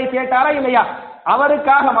ஒரு பேரை கேட்டாரா இல்லையா,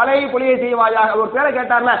 அவருக்காக மலையை பொழியை செய்வாயாக ஒரு பேரை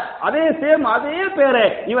கேட்டார்ல, அதே சேம் அதே பேரு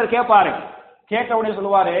இவர் கேட்பாரு. கேட்ட உடனே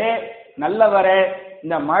சொல்லுவாரு, நல்லவரே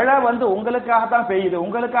இந்த மழை உங்களுக்காகத்தான் பெய்யுது,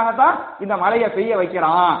 உங்களுக்காகத்தான் இந்த மழையை பெய்ய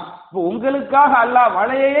வைக்கிறான், இப்போ உங்களுக்காக அல்லாஹ்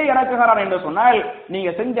மழையே இறக்குகிறான் என்று சொன்னால்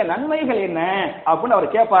நீங்க செஞ்ச நன்மைகள் என்ன அப்படின்னு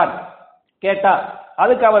அவர் கேட்பார். கேட்டா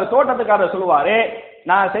அதுக்கு அவர் தோட்டத்துக்காரர் சொல்லுவாரு,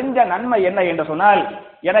 நான் செஞ்ச நன்மை என்ன என்று சொன்னால்,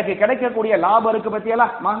 எனக்கு கிடைக்கக்கூடிய லாபம் இருக்கு பத்தியலா,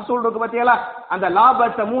 மகசூல் இருக்கு பத்தியலா, அந்த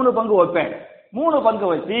லாபத்தை 3 பங்கு வைப்பேன். 3 பங்கு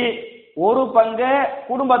வச்சு ஒரு பங்கு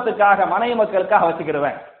குடும்பத்துக்காக மனைவி மக்களுக்காக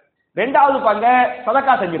வச்சுக்கிடுவேன், 2வது பங்கு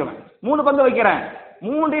சதக்கா செஞ்சிருவேன். 3 பங்கு வைக்கிறேன்.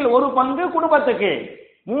 3ல் 1 பங்கு குடும்பத்துக்கு,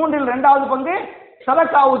 3ல் 2வது பங்கு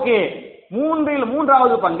சதக்காவுக்கு, 3ல்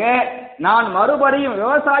 3வது பங்கு நான் மறுபடியும்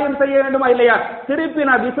விவசாயம் செய்ய வேண்டுமா இல்லையா, திருப்பி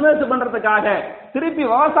நான் பிசினஸ் பண்றதுக்காக, திருப்பி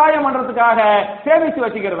விவசாயம் பண்றதுக்காக சேமிச்சு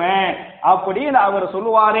வச்சுக்கிடுவேன் அப்படின்னு அவர்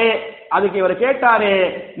சொல்லுவாரு. அதுக்கு இவர் கேட்டாரு,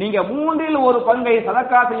 நீங்க 3ல் 1 பங்கை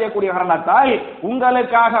சதக்கா செய்யக்கூடிய காரணத்தால்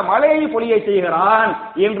உங்களுக்காக மழையை பொழியை செய்கிறான்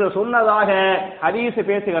என்று சொன்னதாக ஹதீஸ்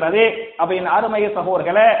பேசுகிறது. அப்ப இந்த அருமை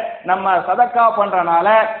சகோதரர்களே, நம்ம சதக்கா பண்றனால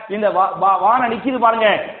இந்த வானம் நிக்கிது பாருங்க,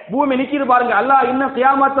 பூமி நிக்கிது பாருங்க, அல்லாஹ் இன்னும்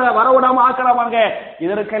கியாமத்தை வரவிடாம ஆக்குறாங்க.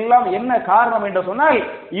 இதற்கெல்லாம் என்ன காரணம் என்று சொன்னால்,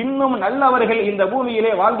 இன்னும் நல்லவர்கள் இந்த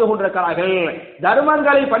பூமியிலே வாழ்ந்து கொண்டிருக்கிறார்கள்,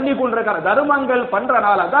 தர்மங்களை பண்ணி கொண்டிருக்கிறார். தர்மங்கள்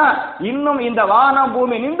பண்றனால தான் இன்னும் இந்த வானம்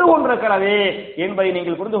பூமி நின்று கொண்டிருக்கிறது என்பதை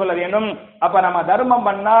நீங்கள் புரிந்து கொள்ள வேண்டும். அப்ப நம்ம தர்மம்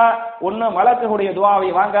பண்ணா ஒண்ணு மலக்குடைய துஆவை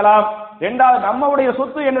வாங்கலாம், 2வது நம்முடைய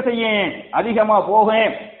சொத்து என்ன செய்யும் அதிகமா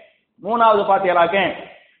போகும், 3வது பாத்தீங்களாக்க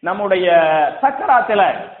நம்முடைய சக்கராத்துல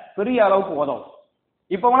பெரிய அளவுக்கு உதவும்.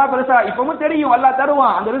 இப்ப பெருசா இப்பவும் தெரியும் அல்லாஹ்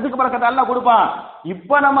தருவான், அந்த ரிஸ்க் பரக்கத்தை அல்லாஹ் கொடுப்பான்.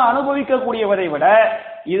 இப்ப நம்ம அனுபவிக்க கூடியவரை விட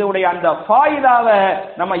இதோடைய அந்த ஃபாயிதாவை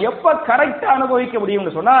நம்ம எப்ப கரெக்டா அனுபவிக்க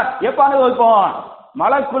முடியும்னு சொன்னா, எப்ப அனுபவிப்போம்,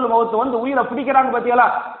 மலக்குல் மௌத் உயிரை பிடிக்கிறாங்க பாத்தீங்களா,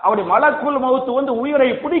 அப்படி மலக்குல் மௌத் உயிரை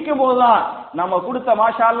பிடிக்கும் போதுதான் நம்ம கொடுத்த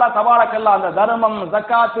மாஷா அல்லாஹ் தபாரக்கல்லாஹ் அந்த தர்மம்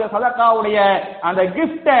ஜக்காத் சதகாவுடைய அந்த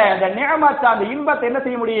கிஃப்ட், அந்த நிஅமத், அந்த இன்பத்தை என்ன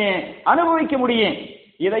செய்ய முடியும், அனுபவிக்க முடியும்.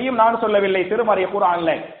 இதையும் நான் சொல்லவில்லை, திருமறை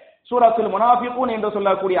குர்ஆன்ல சூரத்துல் முனாஃபிகூன் என்று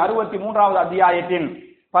சொல்லக்கூடிய 63வது அத்தியாயத்தின்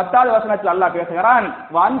 10வது வசனத்தில் அல்லாஹ் பேசுகிறான்,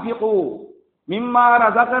 வன்ஃபிகு மிம்மா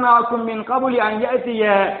ரஸக்னாக்கும் மின் கப்லி அன் யஅதிய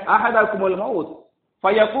அஹதகுமுல் மௌத்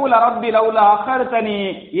ஃபயகூல ரப்பி லௌலா அഖர்தனி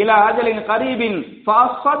இலா அஜலின் கரீபின்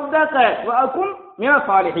ஃபஅஸ்ஸதக வஅகும் மினஸ்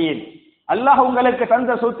சாலிஹீன். அல்லாஹ் உங்களுக்கு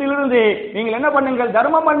தந்த சொத்திலிருந்து நீங்கள் என்ன பண்ணுங்கள்,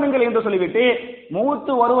 தர்மம் பண்ணுங்கள் என்று சொல்லிவிட்டு,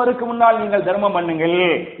 மௌத்து வருவதற்கு முன்னால் நீங்கள் தர்மம் பண்ணுங்கள்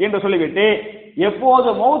என்று சொல்லிவிட்டு, எப்போது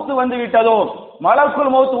மௌத்து வந்து விட்டதோ,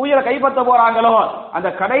 மலக்குல் மௌத் உயிரை கைப்பற்ற போறாங்களோ, அந்த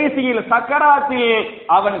கடைசியில் சக்கராத்தில்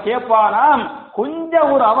அவன் கேட்பானாம், கொஞ்சம்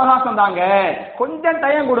ஒரு அவகாசம் தாங்க, கொஞ்சம்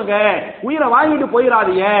டைம் கொடுங்க, உயிரை வாங்கிட்டு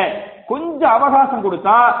போயிடாதீங்க, கொஞ்சம் அவகாசம்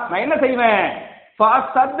கொடுத்தா நான் என்ன செய்வேன்,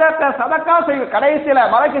 சதக்கா செய்வேன். கடைசியில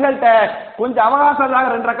மலக்குகள்கிட்ட கொஞ்சம் அவகாசம் தாங்க,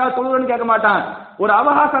 2 ரக்காத் தொழுதுன்னு கேட்க மாட்டான், ஒரு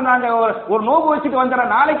அவகாசம் தாங்க, ஒரு நோம்பு வச்சுட்டு வந்துடுற,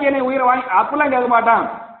 நாளைக்கு என்ன உயிரை வாங்கி அப்படிலாம் கேட்க மாட்டான்,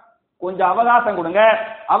 கொஞ்சம் அவகாசம் கொடுங்க.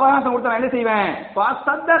 அவகாசம் கொடுத்தா நான் என்ன செய்வேன்,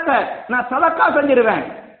 நான் சதக்கா செஞ்சிருவேன்.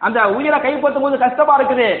 அந்த உயிரை கைப்பற்றும் போது கஷ்டமா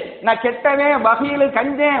இருக்குது, நான் கெட்டவேன் பகீலு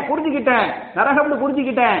கஞ்சேன் புரிஞ்சுக்கிட்டேன், நரகம்னு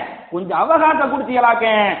புரிஞ்சுக்கிட்டேன், கொஞ்சம் அவகாசம் கொடுத்தீங்களாக்க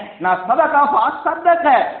நான்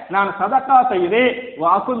சதக்கா நான் சதக்கா செய்து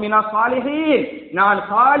வாக்கும் மினா சாலிஹீன், நான்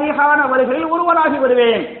சாலிஹானவர்களில் ஒருவனாகி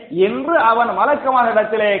வருவேன் என்று அவன் மலக்கமான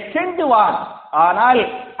இடத்திலே கெஞ்சுவான். ஆனால்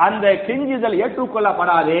அந்த கெஞ்சுதல்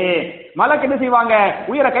ஏற்றுக்கொள்ளப்படாது, மலக்கு என்ன செய்வாங்க,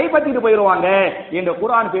 உயிரை கைப்பற்றிட்டு போயிருவாங்க என்று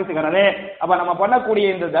குர்ஆன் பேசுகிறது. அப்ப நம்ம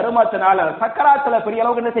பண்ணக்கூடிய இந்த தர்மத்தினால சக்கராத்துல பெரிய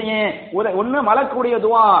அளவுக்கு என்ன செய்யும், ஒண்ணு மலக்குடைய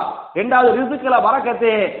துஆ, 2வது ரிஸ்க்ல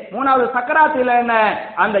பரக்கத்து, 3வது சக்கராத்துல என்ன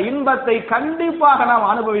அந்த இன்பத்தை கண்டிப்பாக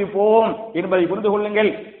நாம் அனுபவிப்போம் என்பதை புரிந்து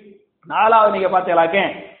கொள்ளுங்கள். 4வது நீங்க பார்த்தீங்களாக்க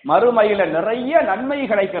மறுமையில நிறைய நன்மை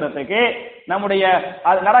கிடைக்கிறதுக்கு, நம்முடைய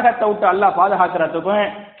நரகத்தை விட்டு அல்லாஹ் பாதுகாக்கிறதுக்கும்,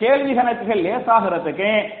 கேள்வி கணக்குகள் லேசாகிறதுக்கு,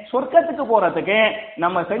 சொர்க்கத்துக்கு போறதுக்கு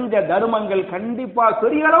நம்ம செஞ்ச தர்மங்கள் கண்டிப்பா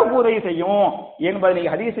பெரிய அளவுக்கு உதவி செய்யும் என்பதை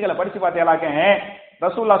நீங்க ஹதீஸ்களை படிச்சு பார்த்தீங்களாக்க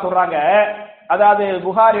ரசூலுல்லாஹ் சொல்றாங்க. அதாவது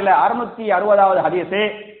புகாரில 660வது ஹதீஸ்,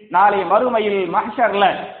 நாளை மறுமையில் மஹ்ஷர்ல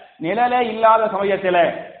நிழலே இல்லாத சமயத்துல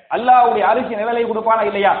அல்லாஹ்வுடைய அரிசி நிழலை கொடுப்பானா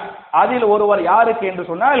இல்லையா, அதில் ஒருவர் யாருக்கு என்று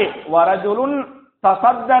சொன்னால், வரஜுலுன்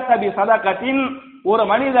தஸத்தக பி ஸதகத்தின், ஒரு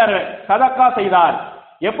மனிதர் சதக்கா செய்தார்.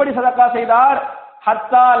 எப்படி சதக்கா செய்தார்,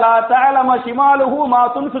 ஹத்தா லா தஅலம ஷிமாலுஹு மா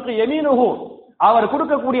துன்ஃபிகு யமீனுஹு, அவர்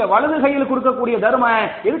கொடுக்கக்கூடிய வலது கையில் கொடுக்கக்கூடிய தர்மம்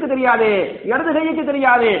எதுக்கு தெரியாது, இடது கைக்கு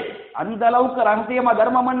தெரியாது. அந்த அளவுக்கு ரகசியமா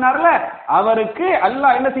தர்மம் பண்ணார்ல, அவருக்கு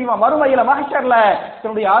அல்லாஹ் என்ன செய்வான், மறுமையில மஹ்ஷர்ல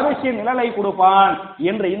தன்னுடைய அரிசியின் நிழலை கொடுப்பான்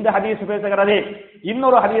என்று இந்த ஹதீஸ் பேசுகிறது.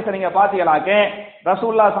 இன்னொரு ஹதீஸை நீங்க பாத்தீங்களாக்க,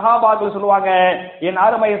 ரசூலுல்லாஹ் சஹாபாக்கள் சொல்லுவாங்க, என்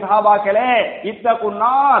அருமை சஹாபாக்களே,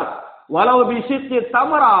 இத்தகுன்னார் வலவு பிஷித்தி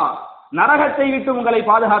தமரா, நரகத்தை விட்டு உங்களை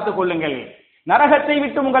பாதுகாத்துக் கொள்ளுங்கள், நரகத்தை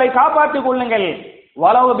விட்டு உங்களை காப்பாற்றிக் கொள்ளுங்கள்.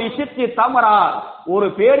 வலவு பிஷித்தி தமரா, ஒரு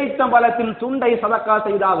பேரிச்சம்பழத்தின் துண்டை சதக்கா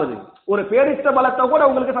செய்தாவது, ஒரு பேரிச்ச பழத்தை கூட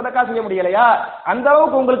உங்களுக்கு சதக்கா செய்ய முடியலையா, அந்த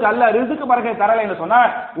அளவுக்கு உங்களுக்கு அல்லாஹ் ரிஸ்க் பறக்கை தரலைன்னு சொன்னா,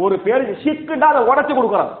 ஒரு சிக்குண்டா அதை உடைச்சு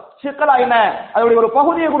கொடுக்கறது. சிக்கலா என்ன, அதோடைய ஒரு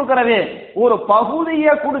பகுதியை கொடுக்கிறது. ஒரு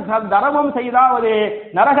பகுதியை தர்மம் செய்தாவது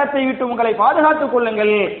நரகத்தை விட்டு உங்களை பாதுகாத்துக்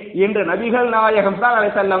கொள்ளுங்கள் என்று நபிகள் நாயகம் ஸல்லல்லாஹு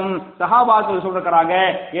அலைஹி வஸல்லம் சஹாபாக்கள் சொல்றாங்க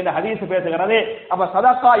இந்த ஹதீஸ் பேசுகிறது. அப்ப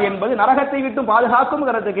சதக்கா என்பது நரகத்தை விட்டு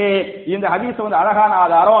பாதுகாக்கும்ங்கிறதுக்கு இந்த ஹதீஸ் அழகான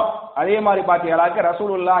ஆதாரம். அதே மாதிரி பாத்தீங்களாக்க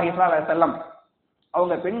ரசூலுல்லாஹி ஸல்லல்லாஹு அலைஹி வஸல்லம்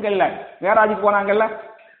அவங்க பெண்கள்ல மேராஜுக்கு போனாங்கல்ல,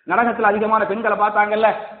 நரகத்துல அதிகமான பெண்களை பார்த்தாங்கல்ல,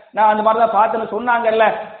 நான் அந்த மாதிரிதான் பார்த்தேன்னு சொன்னாங்கல்ல,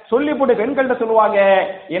 சொல்லி போட்டு பெண்கள்கிட்ட சொல்லுவாங்க,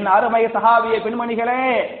 என் அருமை சஹாபிய பெண்மணிகளே,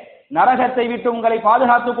 நரகத்தை விட்டு உங்களை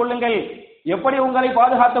பாதுகாத்துக் கொள்ளுங்கள். எப்படி உங்களை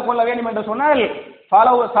பாதுகாத்துக் கொள்ள வேண்டும் என்று சொன்னால்,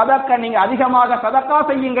 சதக்கா, நீங்க அதிகமாக சதக்கா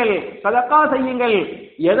செய்யுங்கள், சதக்கா செய்யுங்கள்.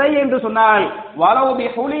 எதை என்று சொன்னால், வலவு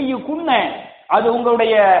பிஹுலியுகுன்ன, அது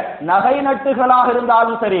உங்களுடைய நகை நட்டுகளாக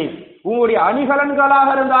இருந்தாலும் சரி, உங்களுடைய அணிகலன்களாக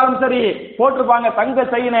இருந்தாலும் சரி, போட்டிருப்பாங்க தங்க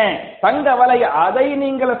செயினு, தங்க வலை, அதை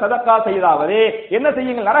நீங்கள் சதக்கா செய்தாவது என்ன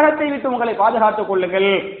செய்யுங்கள், நரகத்தை விட்டு உங்களை பாதுகாத்துக் கொள்ளுங்கள்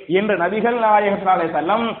என்று நபிகள் நாயகம் ஸல்லல்லாஹு அலைஹி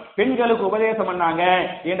வஸல்லம் பெண்களுக்கு உபதேசம் பண்ணாங்க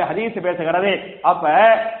என்று ஹதீஸ் பேசுகிறது. அப்ப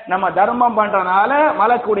நம்ம தர்மம் பண்றனால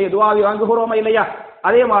மலக்குடைய துஆவை வாங்குகிறோமா இல்லையா,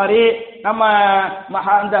 அதே மாதிரி நம்ம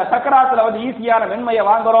அந்த சக்கராத்துல ஈஸியான மென்மையை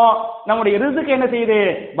வாங்குறோம், நம்முடைய ரிஸ்க் என்ன செய்யுது,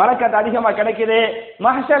 பரக்கத் அதிகமா கிடைக்குது,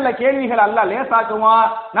 மஹ்ஷர்ல கேள்விகள் அல்லாஹ் லேசாக்குவான்,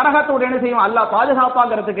 நரகத்தோட என்ன செய்யும் அல்லாஹ்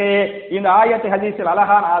பாதுகாப்பாங்கிறதுக்கு இந்த ஆயத்து ஹதீஸில்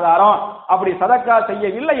அழகான ஆதாரம். அப்படி சதக்கா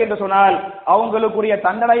செய்யவில்லை என்று சொன்னால் அவங்களுக்குரிய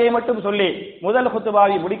தண்டனையை மட்டும் சொல்லி முதல்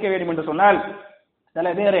குத்துபாவை முடிக்க வேண்டும் என்று சொன்னால், சில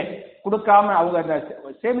பேரு கொடுக்காம அவங்க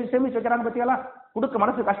சேமிச்சு வைக்கிறாங்க பத்தியெல்லாம், கொடுக்க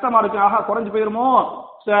மனசு கஷ்டமா இருக்கு, ஆஹா குறைஞ்சு போயிருமோ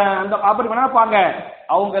அப்படி நினைப்பாங்க.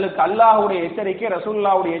 அவங்களுக்கு அல்லாஹ்வுடைய எச்சரிக்கை,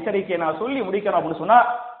 ரசூலுல்லாஹ்வுடைய எச்சரிக்கை நான் சொல்லி முடிக்கணும் அப்படின்னு சொன்னா,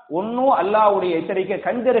 ஒன்னும் அல்லாஹ்வுடைய எச்சரிக்கை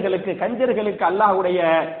கஞ்சர்களுக்கு அல்லாஹ்வுடைய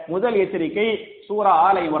முதல் எச்சரிக்கை சூரா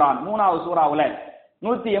ஆலை இம்ரான் 3வது சூராவுல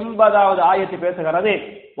 180வது ஆயத்து பேசுகிறது.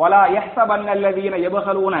 வலா யஹ்ஸபன்னல்லதீன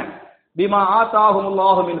யபகலூன பிமா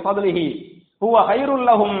ஆதாஹுமுல்லாஹு மின் ஃபத்லிஹி ஹுவ கைருல்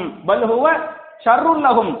லஹும் பல் ஹுவ ஷர்ருல்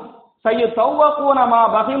லஹும் சயதவகூன மா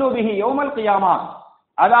பகிலு பிஹி யௌமல் கியாமா.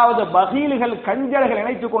 அதாவது பகீல்கள், கஞ்சர்கள்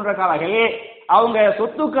நினைத்துக் கொண்டிருக்கிறார்கள், அவங்க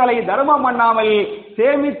சொத்துக்களை தர்மம் பண்ணாமல்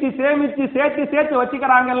சேமித்து சேமித்து சேர்த்து சேர்த்து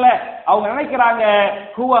வச்சுக்கிறாங்கல்ல, அவங்க நினைக்கிறாங்க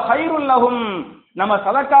ஹுவ கைருல் லஹும், நம்ம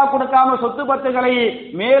சதக்கா கொடுக்காம சொத்து பத்துகளை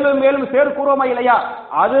மேலும் மேலும் சேர்க்கிறோமா இல்லையா,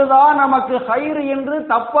 அதுதான் நமக்கு ஹைர் என்று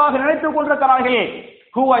தப்பாக நினைத்துக் கொண்டிருக்கிறார்கள்.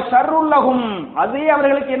 ஹுவ ஷர்ருல் லஹும், அதே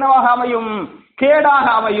அவர்களுக்கு என்னவாக அமையும், கேடாக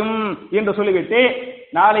அமையும் என்று சொல்லிவிட்டு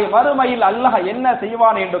நாளை மறுமையில் அல்லாஹ் என்ன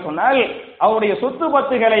செய்வான் என்று சொன்னால், அவருடைய சொத்து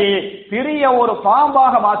பத்துகளை பெரிய ஒரு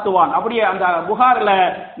பாம்பாக மாற்றுவான். அப்படியே அந்த புகார்ல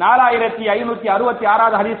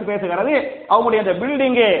 4566வது ஹதீஸ் பேசுகிறது. அவங்களுடைய அந்த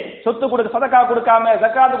பில்டிங்கு சொத்து கொடுக்க சதக்கா கொடுக்காம,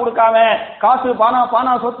 ஜக்காத்து கொடுக்காம, காசு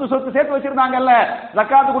பானா சொத்து சேர்த்து வச்சிருந்தாங்கல்ல,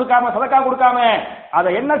 ஜக்காத்து கொடுக்காம சதக்கா கொடுக்காம, அதை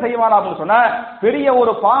என்ன செய்வான் அப்படின்னு சொன்ன, பெரிய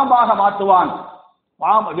ஒரு பாம்பாக மாற்றுவான்,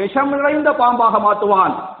 விஷம் நிறைந்த பாம்பாக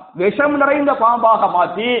மாற்றுவான். விஷம் நிறைந்த பாம்பாக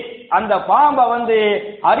மாற்றி அந்த பாம்பை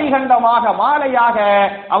அரிகண்டமாக மாலையாக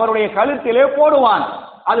அவருடைய கழுத்திலே போடுவான்.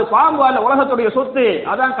 அது பாம்பு அல்ல, உலகத்துடைய சொத்து,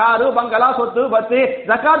 அதான் காரு பங்களா சொத்து பத்து,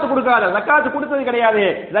 ஜக்காத்து கொடுக்காத, ஜக்காத்து கொடுத்தது கிடையாது,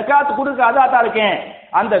 ஜக்காத்து கொடுக்காத அதான் இருக்கேன்.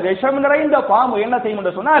 அந்த விஷம் நிறைந்த பாம்பு என்ன செய்யும்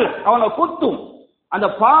என்று சொன்னால் அவனை குத்தும். அந்த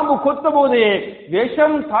பாம்பு கொத்தும் போது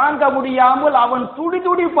விஷம் தாங்க முடியாமல் அவன்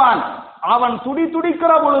துடிப்பான். அவன்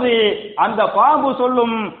துடிக்கிற பொழுது அந்த பாம்பு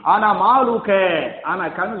சொல்லும், ஆனா மாலுக்க ஆனா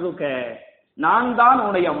கன்சுக்க, நான் தான்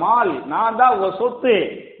உன்னுடைய மால், நான் தான் உங்க சொத்து,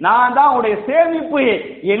 நான் தான் உன்னுடைய சேமிப்பு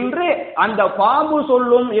என்று அந்த பாம்பு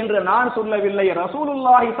சொல்லும் என்று நான் சொல்லவில்லை,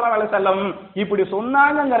 ரசூலுல்லாஹி ஸல்லல்லாஹு அலைஹி வஸல்லம் இப்படி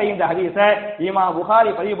சொன்னாங்கங்கிற இந்த ஹதீஸ இமாம்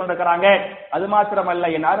புகாரி பதிவு பண்ணிருக்கிறாங்க. அது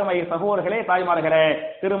மாத்திரமல்ல, என் அருமை சகோதரர்களே தாய்மார்களே,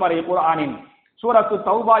 திருமறை குர்ஆனின் சூரத்து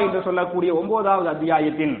தௌபா என்று சொல்லக்கூடிய 9வது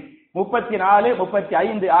அத்தியாயத்தின் 34,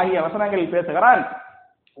 35 ஆகிய வசனங்களில் பேசுகிறான்.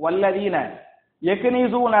 வல்லதீன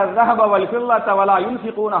யக்னிசூன الذهب والفضة ولا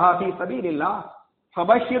ينفقونها في سبيل الله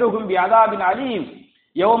فبشرهم بعذاب أليم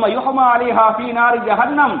يوم يحمى عليها في نار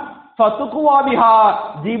جهنم فتقوى بها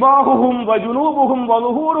جباههم وجنوبهم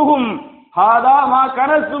وظهورهم هذا ما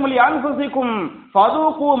كنزتم لأنفسكم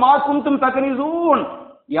فذوقوا ما كنتم تكنزون.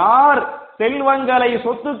 யார் செல்வங்களை,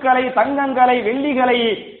 சொத்துக்களை, தங்கங்களை, வெள்ளிகளை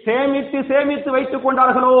சேமித்து சேமித்து வைத்துக்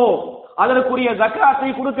கொண்டார்களோ, அதற்குரிய ஜக்காத்தை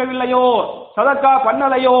கொடுக்கவில்லையோ, சதக்கா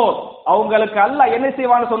பண்ணலையோ, அவங்களுக்கு அல்லாஹ் என்ன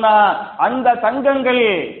செய்வான்னு சொன்னா, அந்த தங்கங்கள்,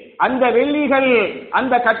 அந்த வெள்ளிகள்,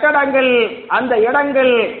 அந்த கட்டடங்கள், அந்த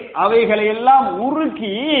இடங்கள், அவைகளை எல்லாம்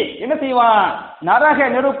உருக்கி என்ன செய்வான், நரக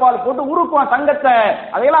நெருப்பால் போட்டு உருக்குவான் தங்கத்தை.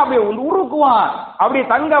 அதையெல்லாம் அப்படி உருக்குவான். அப்படி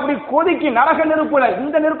தங்க அப்படி கொதிக்கி நரக நெருப்புல,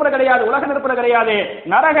 இந்த நெருப்புல கிடையாது, உலக நெருப்புல கிடையாது,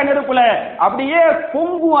 நரக நெருப்புல அப்படியே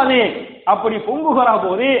பொங்குவாது. அப்படி பொங்குகிற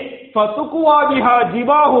போது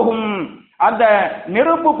அந்த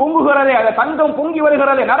நெருப்பு பொங்குகிறது, அந்த தங்கம் பொங்கி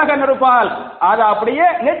வருகிறது நரக நெருப்பால். அதை அப்படியே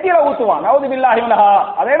நெத்தியில ஊத்துவான். நவுது பில்லாஹி மின்ஹா.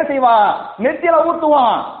 அதை என்ன செய்வான், நெத்தியில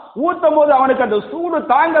ஊத்துவான். ஊத்தும் போது அவனுக்கு அந்த சூடு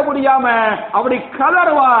தாங்க முடியாம அப்படி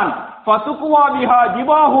கதறுவான்.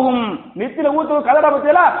 நெத்தில ஊத்து கதற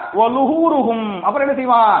பத்தியில அப்புறம் என்ன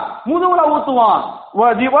செய்வான், முதுகுல ஊத்துவான்.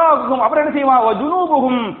 அப்புறம் என்ன செய்வான்,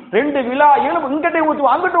 ரெண்டு விழா எலும்பு இங்கிட்ட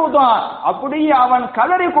ஊத்துவான், அங்கிட்ட ஊத்துவான். அப்படியே அவன்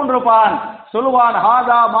கதறி கொண்டிருப்பான். சொல்லுவான்,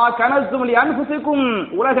 ஹாதா மா கனசும் லி அன்ஃபுசிக்கும்,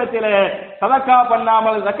 உலகத்திலே சதக்கா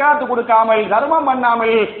பண்ணாமல், ஜகாத் கொடுக்காமல், தர்மம்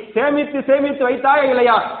பண்ணாமல் சேமித்து சேமித்து வைத்தாயே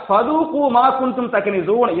இல்லையா, ஃபதூகு மா குன்தும்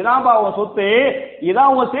தக்னிசூன், இதான் உன் சொத்து,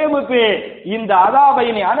 இதான் உன் சேமிப்பு, இந்த அதாபை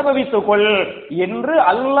நீ அனுபவித்துக் கொள் என்று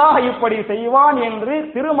அல்லாஹ் இப்படி செய்வான் என்று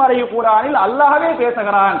திருமறை குர்ஆனில் அல்லாஹ்வே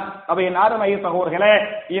பேசுகிறான். அவை நாருமை சகோதரர்களே,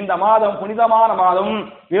 இந்த மாதம் புனிதமான மாதம்.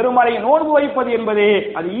 வெறுமறை நோன்பு வைப்பது என்பது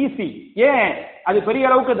அது ஈஸி. ஏன், அது பெரிய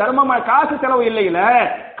அளவுக்கு தர்மம், காசு செலவு இல்லை. இல்ல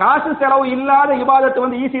காசு செலவு இல்லாத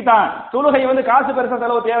இபாதத்து ஈஸி தான். தொழுகை காசு பெருசா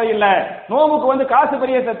செலவு தேவையில்லை, நோம்புக்கு காசு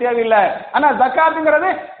பெரிய தேவையில்லை. ஆனா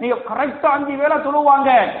ஜக்காத்துங்கிறது நீங்க கரெக்டா 5 வேளை தொழுவாங்க,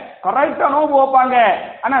 கரெக்டா நோம்பு வைப்பாங்க.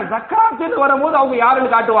 ஆனா ஜக்காத்துன்னு வரும்போது அவங்க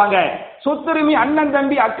யாருன்னு காட்டுவாங்க, சொத்துரிமை அண்ணன்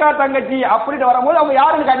தம்பி அக்கா தங்கச்சி அப்படின்னு வரும்போது அவங்க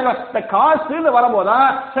யாருன்னு காட்டுவாங்க. இந்த காசுன்னு வரும்போதுதான்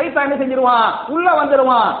சைத்தான் என்ன செஞ்சிருவான், உள்ள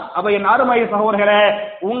வந்துருவான். அப்ப என் அருமை சகோதரர்களே,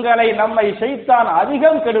 உங்களை நம்மை சைத்தான்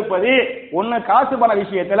அதிகம் கெடுப்பது ஒன்னு காசு பண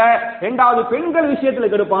விஷயத்துல, இரண்டாவது பெண்கள் விஷயத்துல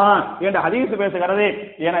கெடுப்பான் என்ற ஹதீஸ் பேசுகிறது.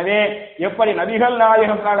 எனவே எப்படி நபிகள்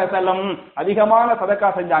நாயகம் ஸல்லல்லாஹு அலைஹி வஸல்லம் அதிகமான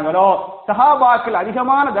சதக்கா செஞ்சாங்களோ, சஹாபாக்கள்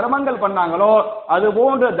அதிகமான தர்மங்கள் பண்ணாங்களோ, அது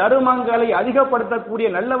போன்ற தர்மங்களை அதிகப்படுத்தக்கூடிய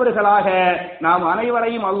நல்லவர்களாக நாம்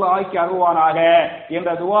அனைவரையும் அல்லாஹ் ஆக்கி அருள்வானாக என்ற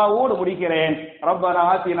துஆவோடு முடிக்கிறேன். ரப்பனா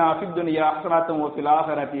ஆத்தினா ஃபித் துன்யா ஹஸனத்தும் வ ஃபில்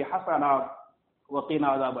ஆখিরাতি ஹஸனா வ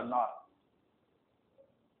கினா அஸாபன்னார்.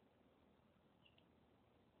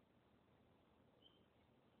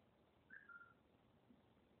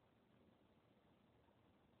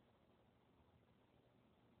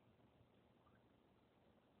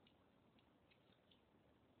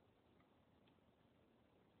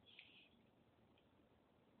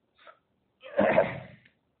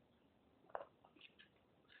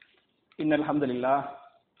 إن الحمد لله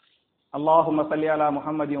اللهم صل على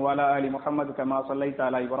محمد وعلى آل محمد كما صليت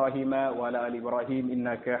على إبراهيم وعلى آل إبراهيم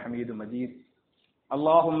إنك حميد مجيد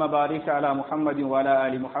اللهم بارك على محمد وعلى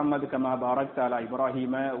آل محمد كما باركت على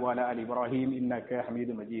إبراهيم وعلى آل إبراهيم إنك حميد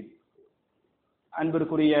مجيد.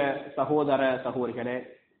 அன்பிற்குரிய சகோதர சகோதரிகளே,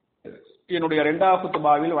 என்னுடைய 2வது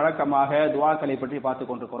குத்பாவில் வழக்கமாக துஆக்களை பற்றி பார்த்து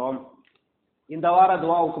கொண்டிருக்கிறோம். இந்த வார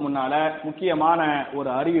துஆவுக்கு முன்னால முக்கியமான ஒரு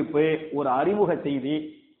அறிவிப்பு, ஒரு அறிமுக செய்தி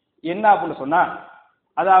என்ன அப்படின்னு சொன்னா,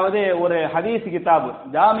 அதாவது ஒரு ஹதீஸ் கிதாபு,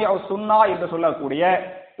 ஜாமிஉ சுன்னா என்று சொல்லக்கூடிய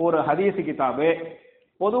ஒரு ஹதீஸ் கிதாபு.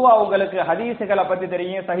 பொதுவா உங்களுக்கு ஹதீஸுகளை பத்தி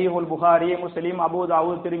தெரியும், சஹீஹுல் புகாரி, முஸ்லிம், அபூ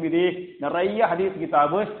தாவூத், திர்மிதி, நிறைய ஹதீஸ்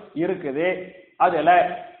கிதாபு இருக்குது. அதுல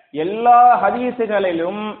எல்லா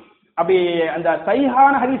ஹதீஸுகளிலும் அப்படி அந்த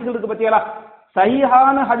சஹீஹான ஹதீஸ்கள் இருக்கு பத்தியலா,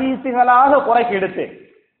 சஹீஹான ஹதீஸுகளாக குறைக்கு எடுத்து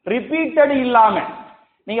ரிப்பீட்டட் இல்லாம,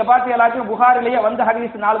 நீங்க பாத்தீங்களாச்சும் புகாரிலேயே வந்த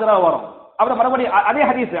ஹதீஸ் 4 தடவை வரும், அப்புறம் மறுபடியும் அதே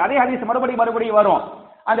ஹதீஸ் மறுபடியும் வரும்.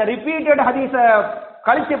 அந்த ரிப்பீட்டட் ஹதீஸ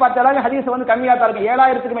கழிச்சு பார்த்தாலும் ஹதீஸ் கம்மியா தான் இருக்கு.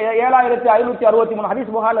 7563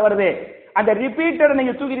 ஹதீஸ் புகார்ல வருது. அந்த ரிப்பீட்டட்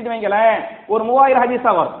நீங்க தூக்கிட்டு வைங்களேன், ஒரு 3000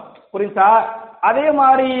 ஹதீஸா வரும். புரியுதா? அதே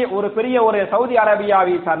மாதிரி ஒரு பெரிய ஒரு சவுதி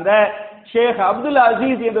அரேபியாவை சார்ந்த ஷேக் அப்துல்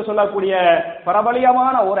அசீஸ் என்று சொல்லக்கூடிய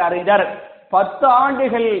பிரபலியமான ஒரு அறிஞர், 10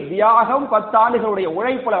 ஆண்டுகள் தியாகம், 10 ஆண்டுகளுடைய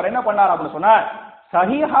உழைப்புல அவர் என்ன பண்ணார் அப்படின்னு சொன்னா,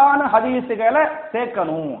 சஹீஹான ஹதீஸுகளை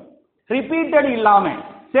சேர்க்கணும், ரிப்பீட்டட் இல்லாம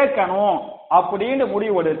சேர்க்கணும் அப்படின்னு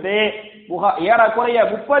முடிவெடுத்து ஏறக்குறைய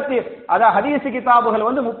 30 அதாவது ஹதீஸ் கிதாபுகள்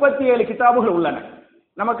 37 கிதாபுகள் உள்ளன.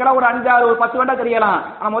 நமக்கெல்லாம் ஒரு 5-6 ஒரு 10 வேண்டா தெரியலாம்.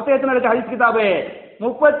 ஆனா மொத்தம் எத்தனை இருக்கு ஹதீஸ் கிதாபு?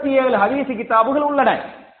 37 ஹதீஸ் கிதாபுகள் உள்ளன.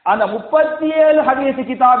 அந்த 37 ஹதீஸ்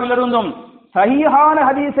கிதாபிலிருந்தும் சஹீஹான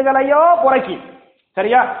ஹதீஸுகளையோ குறைக்கி,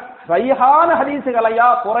 சரியா, சஹீஹான ஹதீஸுகளையா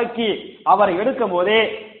குறைக்கி அவர் எடுக்கும் போதே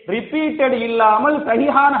ரிப்பீட்டட் இல்லாமல்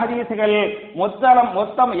சஹீஹான ஹதீஸுகள்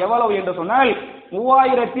மொத்தம் எவ்வளவு என்று சொன்னால்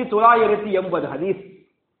 3980 ஹதீஸ்.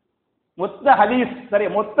 மொத்த ஹதீஸ், சரி,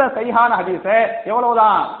 மொத்த சஹீஹான ஹதீஸ்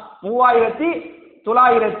எவ்வளவுதான்?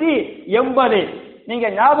 3980. நீங்க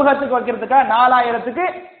ஞாபகத்துக்கு வைக்கிறதுக்கா 4000க்கு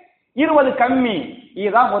 20 கம்மி.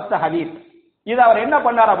 இதுதான் மொத்த ஹதீஸ். இது அவர் என்ன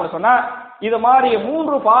பண்ணார் அப்படின்னு சொன்னா, இது மாதிரி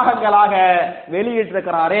 3 பாகங்களாக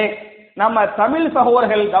வெளியிட்டிருக்கிறாரே. நம்ம தமிழ்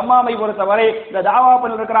சகோதரர்கள் தம்மாமை பொறுத்தவரை இந்த தாவா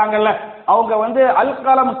பண்ணி இருக்கிறாங்கல்ல, அவங்க அல்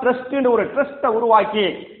கலம் ட்ரஸ்ட் ஒரு ட்ரஸ்ட உருவாக்கி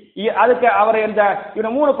அதுக்கு அவர் இந்த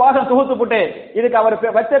 3 பாகம் தொகுத்து போட்டு இதுக்கு அவர்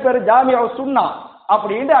வச்ச பேரு ஜாமியா சுன்னா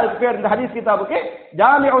அப்படின்னு அதுக்கு பேர், இந்த ஹதீஸ் கிதாபுக்கு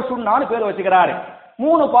ஜாமியா சுன்னான்னு பேர் வச்சுக்கிறாரு.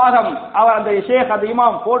 3 பாகம் அவர் அந்த ஷேக் அந்த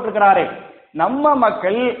இமாம் போட்டிருக்கிறாரு. நம்ம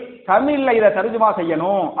மக்கள் தமிழ்ல இதை தர்ஜுமா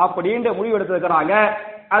செய்யணும் அப்படின்னு முடிவு எடுத்திருக்கிறாங்க.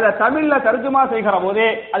 அதை தமிழ்ல தர்ஜுமா செய்கிற போது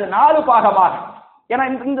அது 4 பாகமாக, ஏன்னா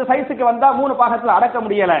இந்த சைஸுக்கு வந்தா 3 பாகத்துல அடக்க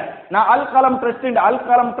முடியல. நான் அல் கலம்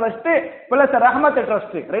ட்ரஸ்ட் பிளஸ் ரஹ்மத்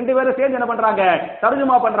ட்ரஸ்ட் 2 பேரும் சேர்ந்து என்ன பண்றாங்க,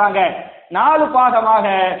 தர்ஜுமா பண்றாங்க. 4 பாகமாக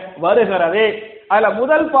வருகிறது. அதுல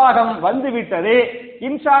முதல் பாகம் வந்து விட்டது.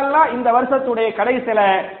 இன்ஷா அல்லாஹ் இந்த வருஷத்துடைய கடைசியில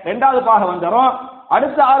 2வது பாகம் வந்துடும்.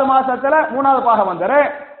 அடுத்த 6 மாசத்துல 3வது பாகம் வந்துடும்.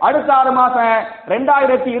 அடுத்த 6 மாசம்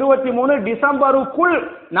 2023 டிசம்பருக்குள்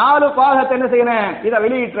 4 பாகத்தை என்ன செய்யணும், இதை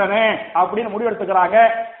வெளியிட்டனே அப்படின்னு முடிவெடுத்துக்கிறாங்க.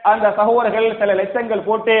 அந்த சகோதரர்கள் சில லட்சங்கள்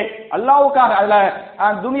போட்டு அல்லாஹ்வுக்காக அதுல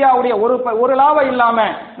துனியாவுடைய ஒரு லாபம் இல்லாம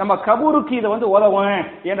நம்ம கபூருக்கு இது உதவும்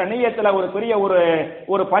என்ற நியத்துல ஒரு பெரிய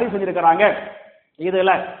ஒரு பணி செஞ்சிருக்கிறாங்க.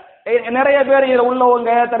 இதுல நிறைய பேர் இதுல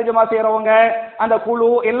உள்ளவங்க, தர்ஜுமா செய்யறவங்க, அந்த குழு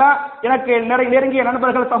எல்லாம் எனக்கு நெருங்கிய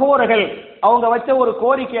நண்பர்கள், சகோதரர்கள், அவங்க வச்ச ஒரு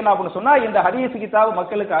கோரிக்கை என்ன அப்படின்னு சொன்னா, இந்த ஹதீஸ் கிதாப்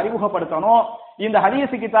மக்களுக்கு அறிமுகப்படுத்தணும். இந்த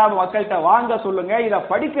ஹதீஸ் கிதாப் மக்கள்கிட்ட வாங்க சொல்லுங்க, இதை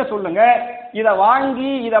படிக்க சொல்லுங்க. இதை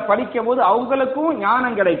வாங்கி இதை படிக்கும் போது அவங்களுக்கும்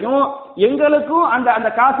ஞானம் கிடைக்கும், எங்களுக்கும் அந்த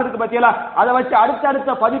காசு இருக்கு பத்தியெல்லாம் அதை வச்சு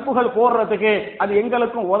அடுத்தடுத்த பதிப்புகள் போடுறதுக்கு அது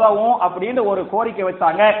எங்களுக்கும் உதவும் அப்படின்னு ஒரு கோரிக்கை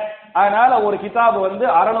வச்சாங்க. அதனால ஒரு கிதாப்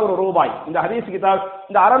 600 ரூபாய். இந்த ஹதீஸ் கிதாப்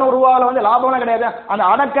இந்த 600 ரூபாயில லாபம்லாம் கிடையாது. அந்த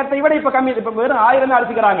அடக்கத்தை விட இப்ப கம்மி, இப்ப வெறும் 1000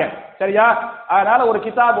 அடிச்சுக்கிறாங்க. சரியா? அதனால ஒரு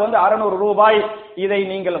கிதாப் 600 ரூபாய். இதை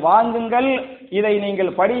நீங்கள் வாங்குங்கள், இதை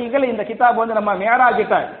நீங்கள் படியுங்கள். இந்த கிதாப் நம்ம மேராஜ்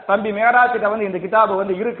கிட்ட, தம்பி மேராஜ் கிட்ட இந்த கிதாப்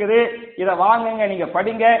இருக்குது. இதை வாங்குங்க, நீங்க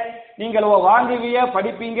படிங்க. நீங்கள் வாங்குவிய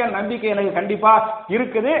படிப்பீங்க நம்பிக்கை எனக்கு கண்டிப்பா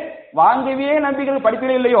இருக்குது. வாங்குவியே நம்பிக்கை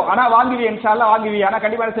படிப்பீங்க இல்லையோ, ஆனா வாங்குவிய இன்ஷா அல்லாஹ் வாங்குவிய, ஆனா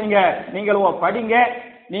கண்டிப்பா செய்யுங்க. நீங்கள் படிங்க.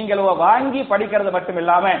 நீங்கள் வாங்கி படிக்கிறது மட்டும்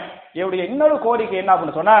இல்லாம என்னுடைய இன்னொரு கோரிக்கை என்ன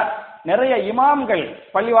அப்படின்னு சொன்னா, நிறைய இமாம்கள்,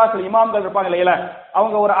 பள்ளிவாசல் இமாம்கள் இருப்பாங்க இல்லையா,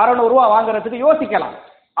 அவங்க ஒரு 600 ரூபாய் வாங்குறதுக்கு யோசிக்கலாம்.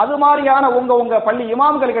 அது மாதிரியான உங்க பள்ளி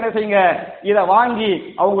இமாம்களுக்கு என்ன செய்யுங்க, இதை வாங்கி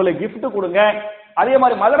அவங்களுக்கு கிஃப்ட் கொடுங்க. அதே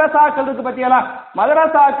மாதிரி மதரசாக்கள் இருக்கு பத்தியெல்லாம்,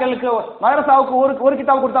 மதரசாவுக்கு ஒரு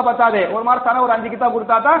கிதாப் கொடுத்தா பத்தாது, ஒரு மாதத்தான ஒரு 5 கிதாப்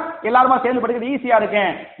கொடுத்தா தான் எல்லாருமா சேர்ந்து படிக்கிறது ஈஸியா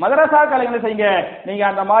இருக்கேன். மதரசாக்கள் என்ன செய்யுங்க, நீங்க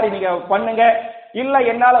அந்த மாதிரி நீங்க பண்ணுங்க. இல்ல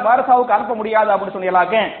என்னால மதரசாவுக்கு அனுப்ப முடியாது அப்படின்னு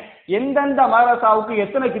சொன்னீங்களாக்க, எந்தெந்த மதரசாவுக்கு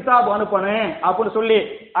எத்தனை கிதாப் அனுப்பணும் அப்படின்னு சொல்லி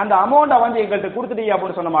அந்த அமௌண்ட எங்கள்கிட்ட கொடுத்துட்டீங்க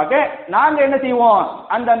அப்படின்னு சொன்னமாக்க, நாங்க என்ன செய்வோம்,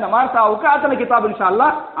 அந்த மதரசாவுக்கு அத்தனை கிதாப் இன்ஷா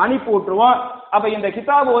அல்லாஹ் அனுப்பி விட்டுருவோம். அப்ப இந்த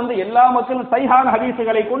கிதாப் எல்லா மக்களும் சஹீஹான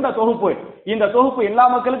ஹதீஸ்களை கொண்ட தொகுப்பு, இந்த தொகுப்பு எல்லா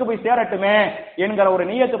மக்களுக்கும் போய் சேரட்டுமே என்கிற ஒரு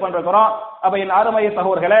நியத்து பண்றோம். அப்ப என் அருமை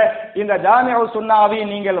சகோதரர்களே, இந்த ஜாமியா சுன்னாவை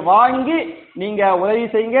நீங்கள் வாங்கி நீங்க உதவி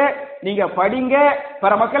செய்யுங்க, நீங்க படிங்க,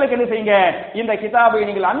 பிற மக்களுக்கு என்ன செய்யுங்க, இந்த கிதாபை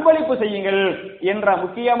நீங்கள் அன்பளிப்பு செய்யுங்கள் என்ற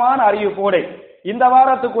முக்கியமான அறிவிப்போடு இந்த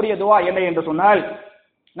வாரத்துக்குரிய துவா என்ன என்று சொன்னால்,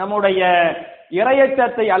 நம்முடைய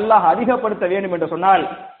இறையச்சத்தை அல்லாஹ் அதிகப்படுத்த வேண்டும் என்று சொன்னால்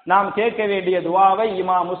நாம் கேட்க வேண்டிய துவாவை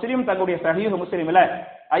இமாம் முஸ்லிம் தன்னுடைய சஹீஹ் முஸ்லிம்ல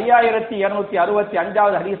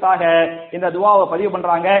 5265வது ஹதீஸாக இந்த துவாவை பதிவு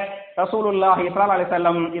பண்றாங்க. ரசூலுல்லாஹி ஸல்லல்லாஹு அலைஹி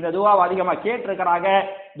வஸல்லம் இந்த துவாவை அதிகமா கேட்டிருக்கிறாங்க.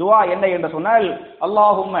 துவா என்ன என்று சொன்னால்,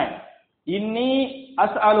 அல்லாஹும்ம இன்னி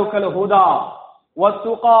அஸ்அலுக்கல் ஹுதா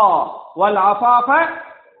வத்துகா வல் அஃபாஃப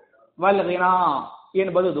வல் கினா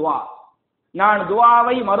என்பது துவா. நான்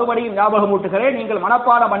துவாவை மறுபடியும் ஞாபகமூட்டுகிறேன், நீங்கள்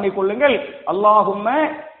மனப்பாடம் பண்ணிக் கொள்ளுங்கள். அல்லாஹும்ம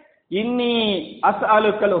இன்னி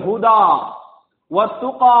அஸ்அலுக்கல் ஹுதா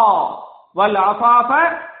வத்துகா வல் அஃபாஃப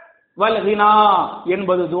வல் கினா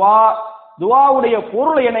என்பது துவா. துவாவுடைய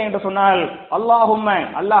பொருள் என்ன என்று சொன்னால், அல்லாஹும்ம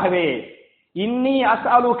அல்லாஹ்வே, இன்னி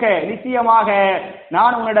அஸ்அலுக நிச்சயமாக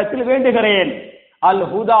நான் உன்னிடத்தில் வேண்டுகிறேன், அல்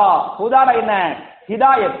ஹுதா, ஹுதா என்ன,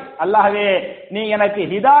 ஹிதாயத், அல்லாஹ்வே நீ எனக்கு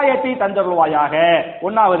ஹிதாயத்தை தந்தருள்வாயாக,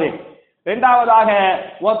 ஒன்னாவது. இரண்டாவதாக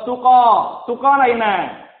வத்துகா, துகான என்ன,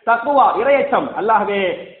 தக்வா இறையச்சம், அல்லாஹ்வே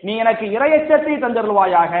நீ எனக்கு இறையச்சத்தை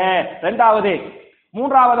தந்தருள்வாயாக, இரண்டாவது.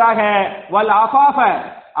 மூன்றாவதாக வல் அஃபாஃப,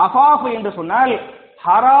 அஃபாஃப் என்று சொன்னால்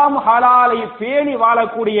ஹராம் ஹலாலை பேணி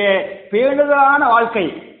வாழக்கூடிய பேணுதலான வாழ்க்கை,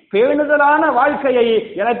 பேணுதலான வாழ்க்கையை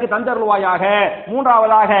எனக்கு தந்தருள்வாயாக,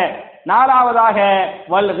 மூன்றாவதாக. நாலாவதாக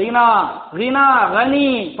வல் கினா, கினா கனி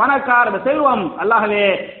பணக்கார செல்வம், அல்லாஹ்வே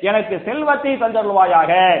எனக்கு செல்வத்தை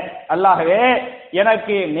தந்தருள்வாயாக, அல்லாஹ்வே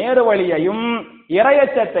எனக்கு நேரு வழியையும்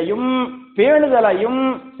இறையச்சத்தையும் பேணுதலையும்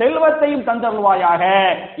செல்வத்தையும் தந்தருள்வாயாக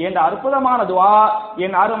என்ற அற்புதமான துஆ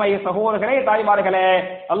என் அருமை சகோதரர்களே தாய்மார்களே,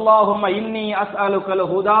 அல்லாஹும்ம இன்னி அஸ்அலுகல்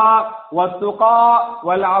ஹுதா வத்துகா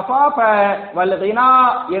வல் அஃபாஃப வல் கினா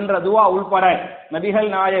என்ற துஆ உள்பட நபிகள்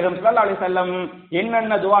நாயகம் ஸல்லல்லாஹு அலைஹி வஸல்லம்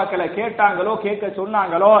என்னென்ன துஆக்களை கேட்டாங்களோ கேட்க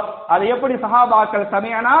சொன்னாங்களோ அதை எப்படி சஹாபாக்கள்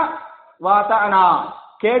சமிஅனா வ தஅனா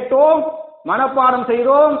கேட்டோம், மனப்பாடம்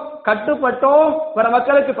செய்தோம், கட்டுப்பட்டோம், பிற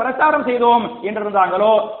மக்களுக்கு பிரச்சாரம் செய்தோம்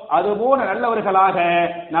என்றிருந்தாங்களோ அதுபோல நல்லவர்களாக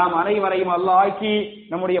நாம் அனைவரையும் அல்லாஹ் ஆக்கி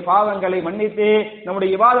நம்முடைய பாவங்களை மன்னித்து நம்முடைய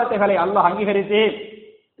இபாதத்துகளை அல்லாஹ் அங்கீகரித்து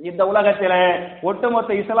இந்த உலகத்தில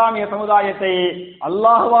ஒட்டுமொத்த இஸ்லாமிய சமுதாயத்தை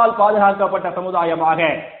அல்லாஹ்வால் பாதுகாக்கப்பட்ட சமுதாயமாக,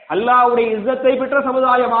 அல்லாஹ்வுடைய இஸ்ஸத்தை பெற்ற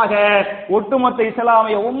சமுதாயமாக ஒட்டுமொத்த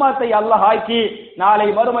இஸ்லாமிய உம்மத்தை அல்லாஹ் ஆக்கி நாளை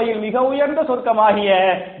மறுமையில் மிக உயர்ந்த சொர்க்கமாகிய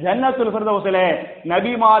ஜன்னத்துல் ஃபிர்தௌஸிலே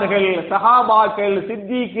நபிமார்கள், சஹாபாக்கள்,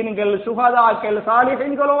 சித்திகீன்கள், சுஹதாக்கள்,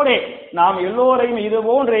 சாலிஹீன்களோடு நாம் எல்லோரையும் இது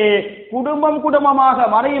போன்று குடும்பம் குடும்பமாக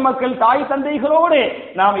மனைவி மக்கள் தாய் தந்தைகளோடு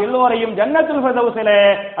நாம் எல்லோரையும் ஜன்னத்துல் ஃபிர்தௌஸிலே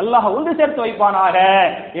அல்லாஹ் ஒன்று சேர்த்து வைப்பானாக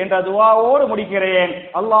என்ற துஆவோடு முடிக்கிறேன்.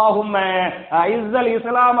 அல்லாஹும்ம அஇஸ்ஸல்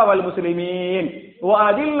இஸ்லாம வல் முஸ்லிமீன்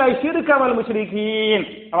وأذل الشرك والمشركين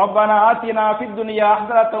ربنا آتنا في الدنيا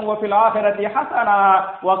حسنة وفي الآخرة حسنة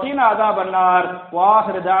وقنا عذاب النار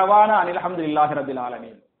وآخر دعوانا أن الحمد لله رب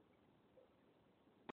العالمين.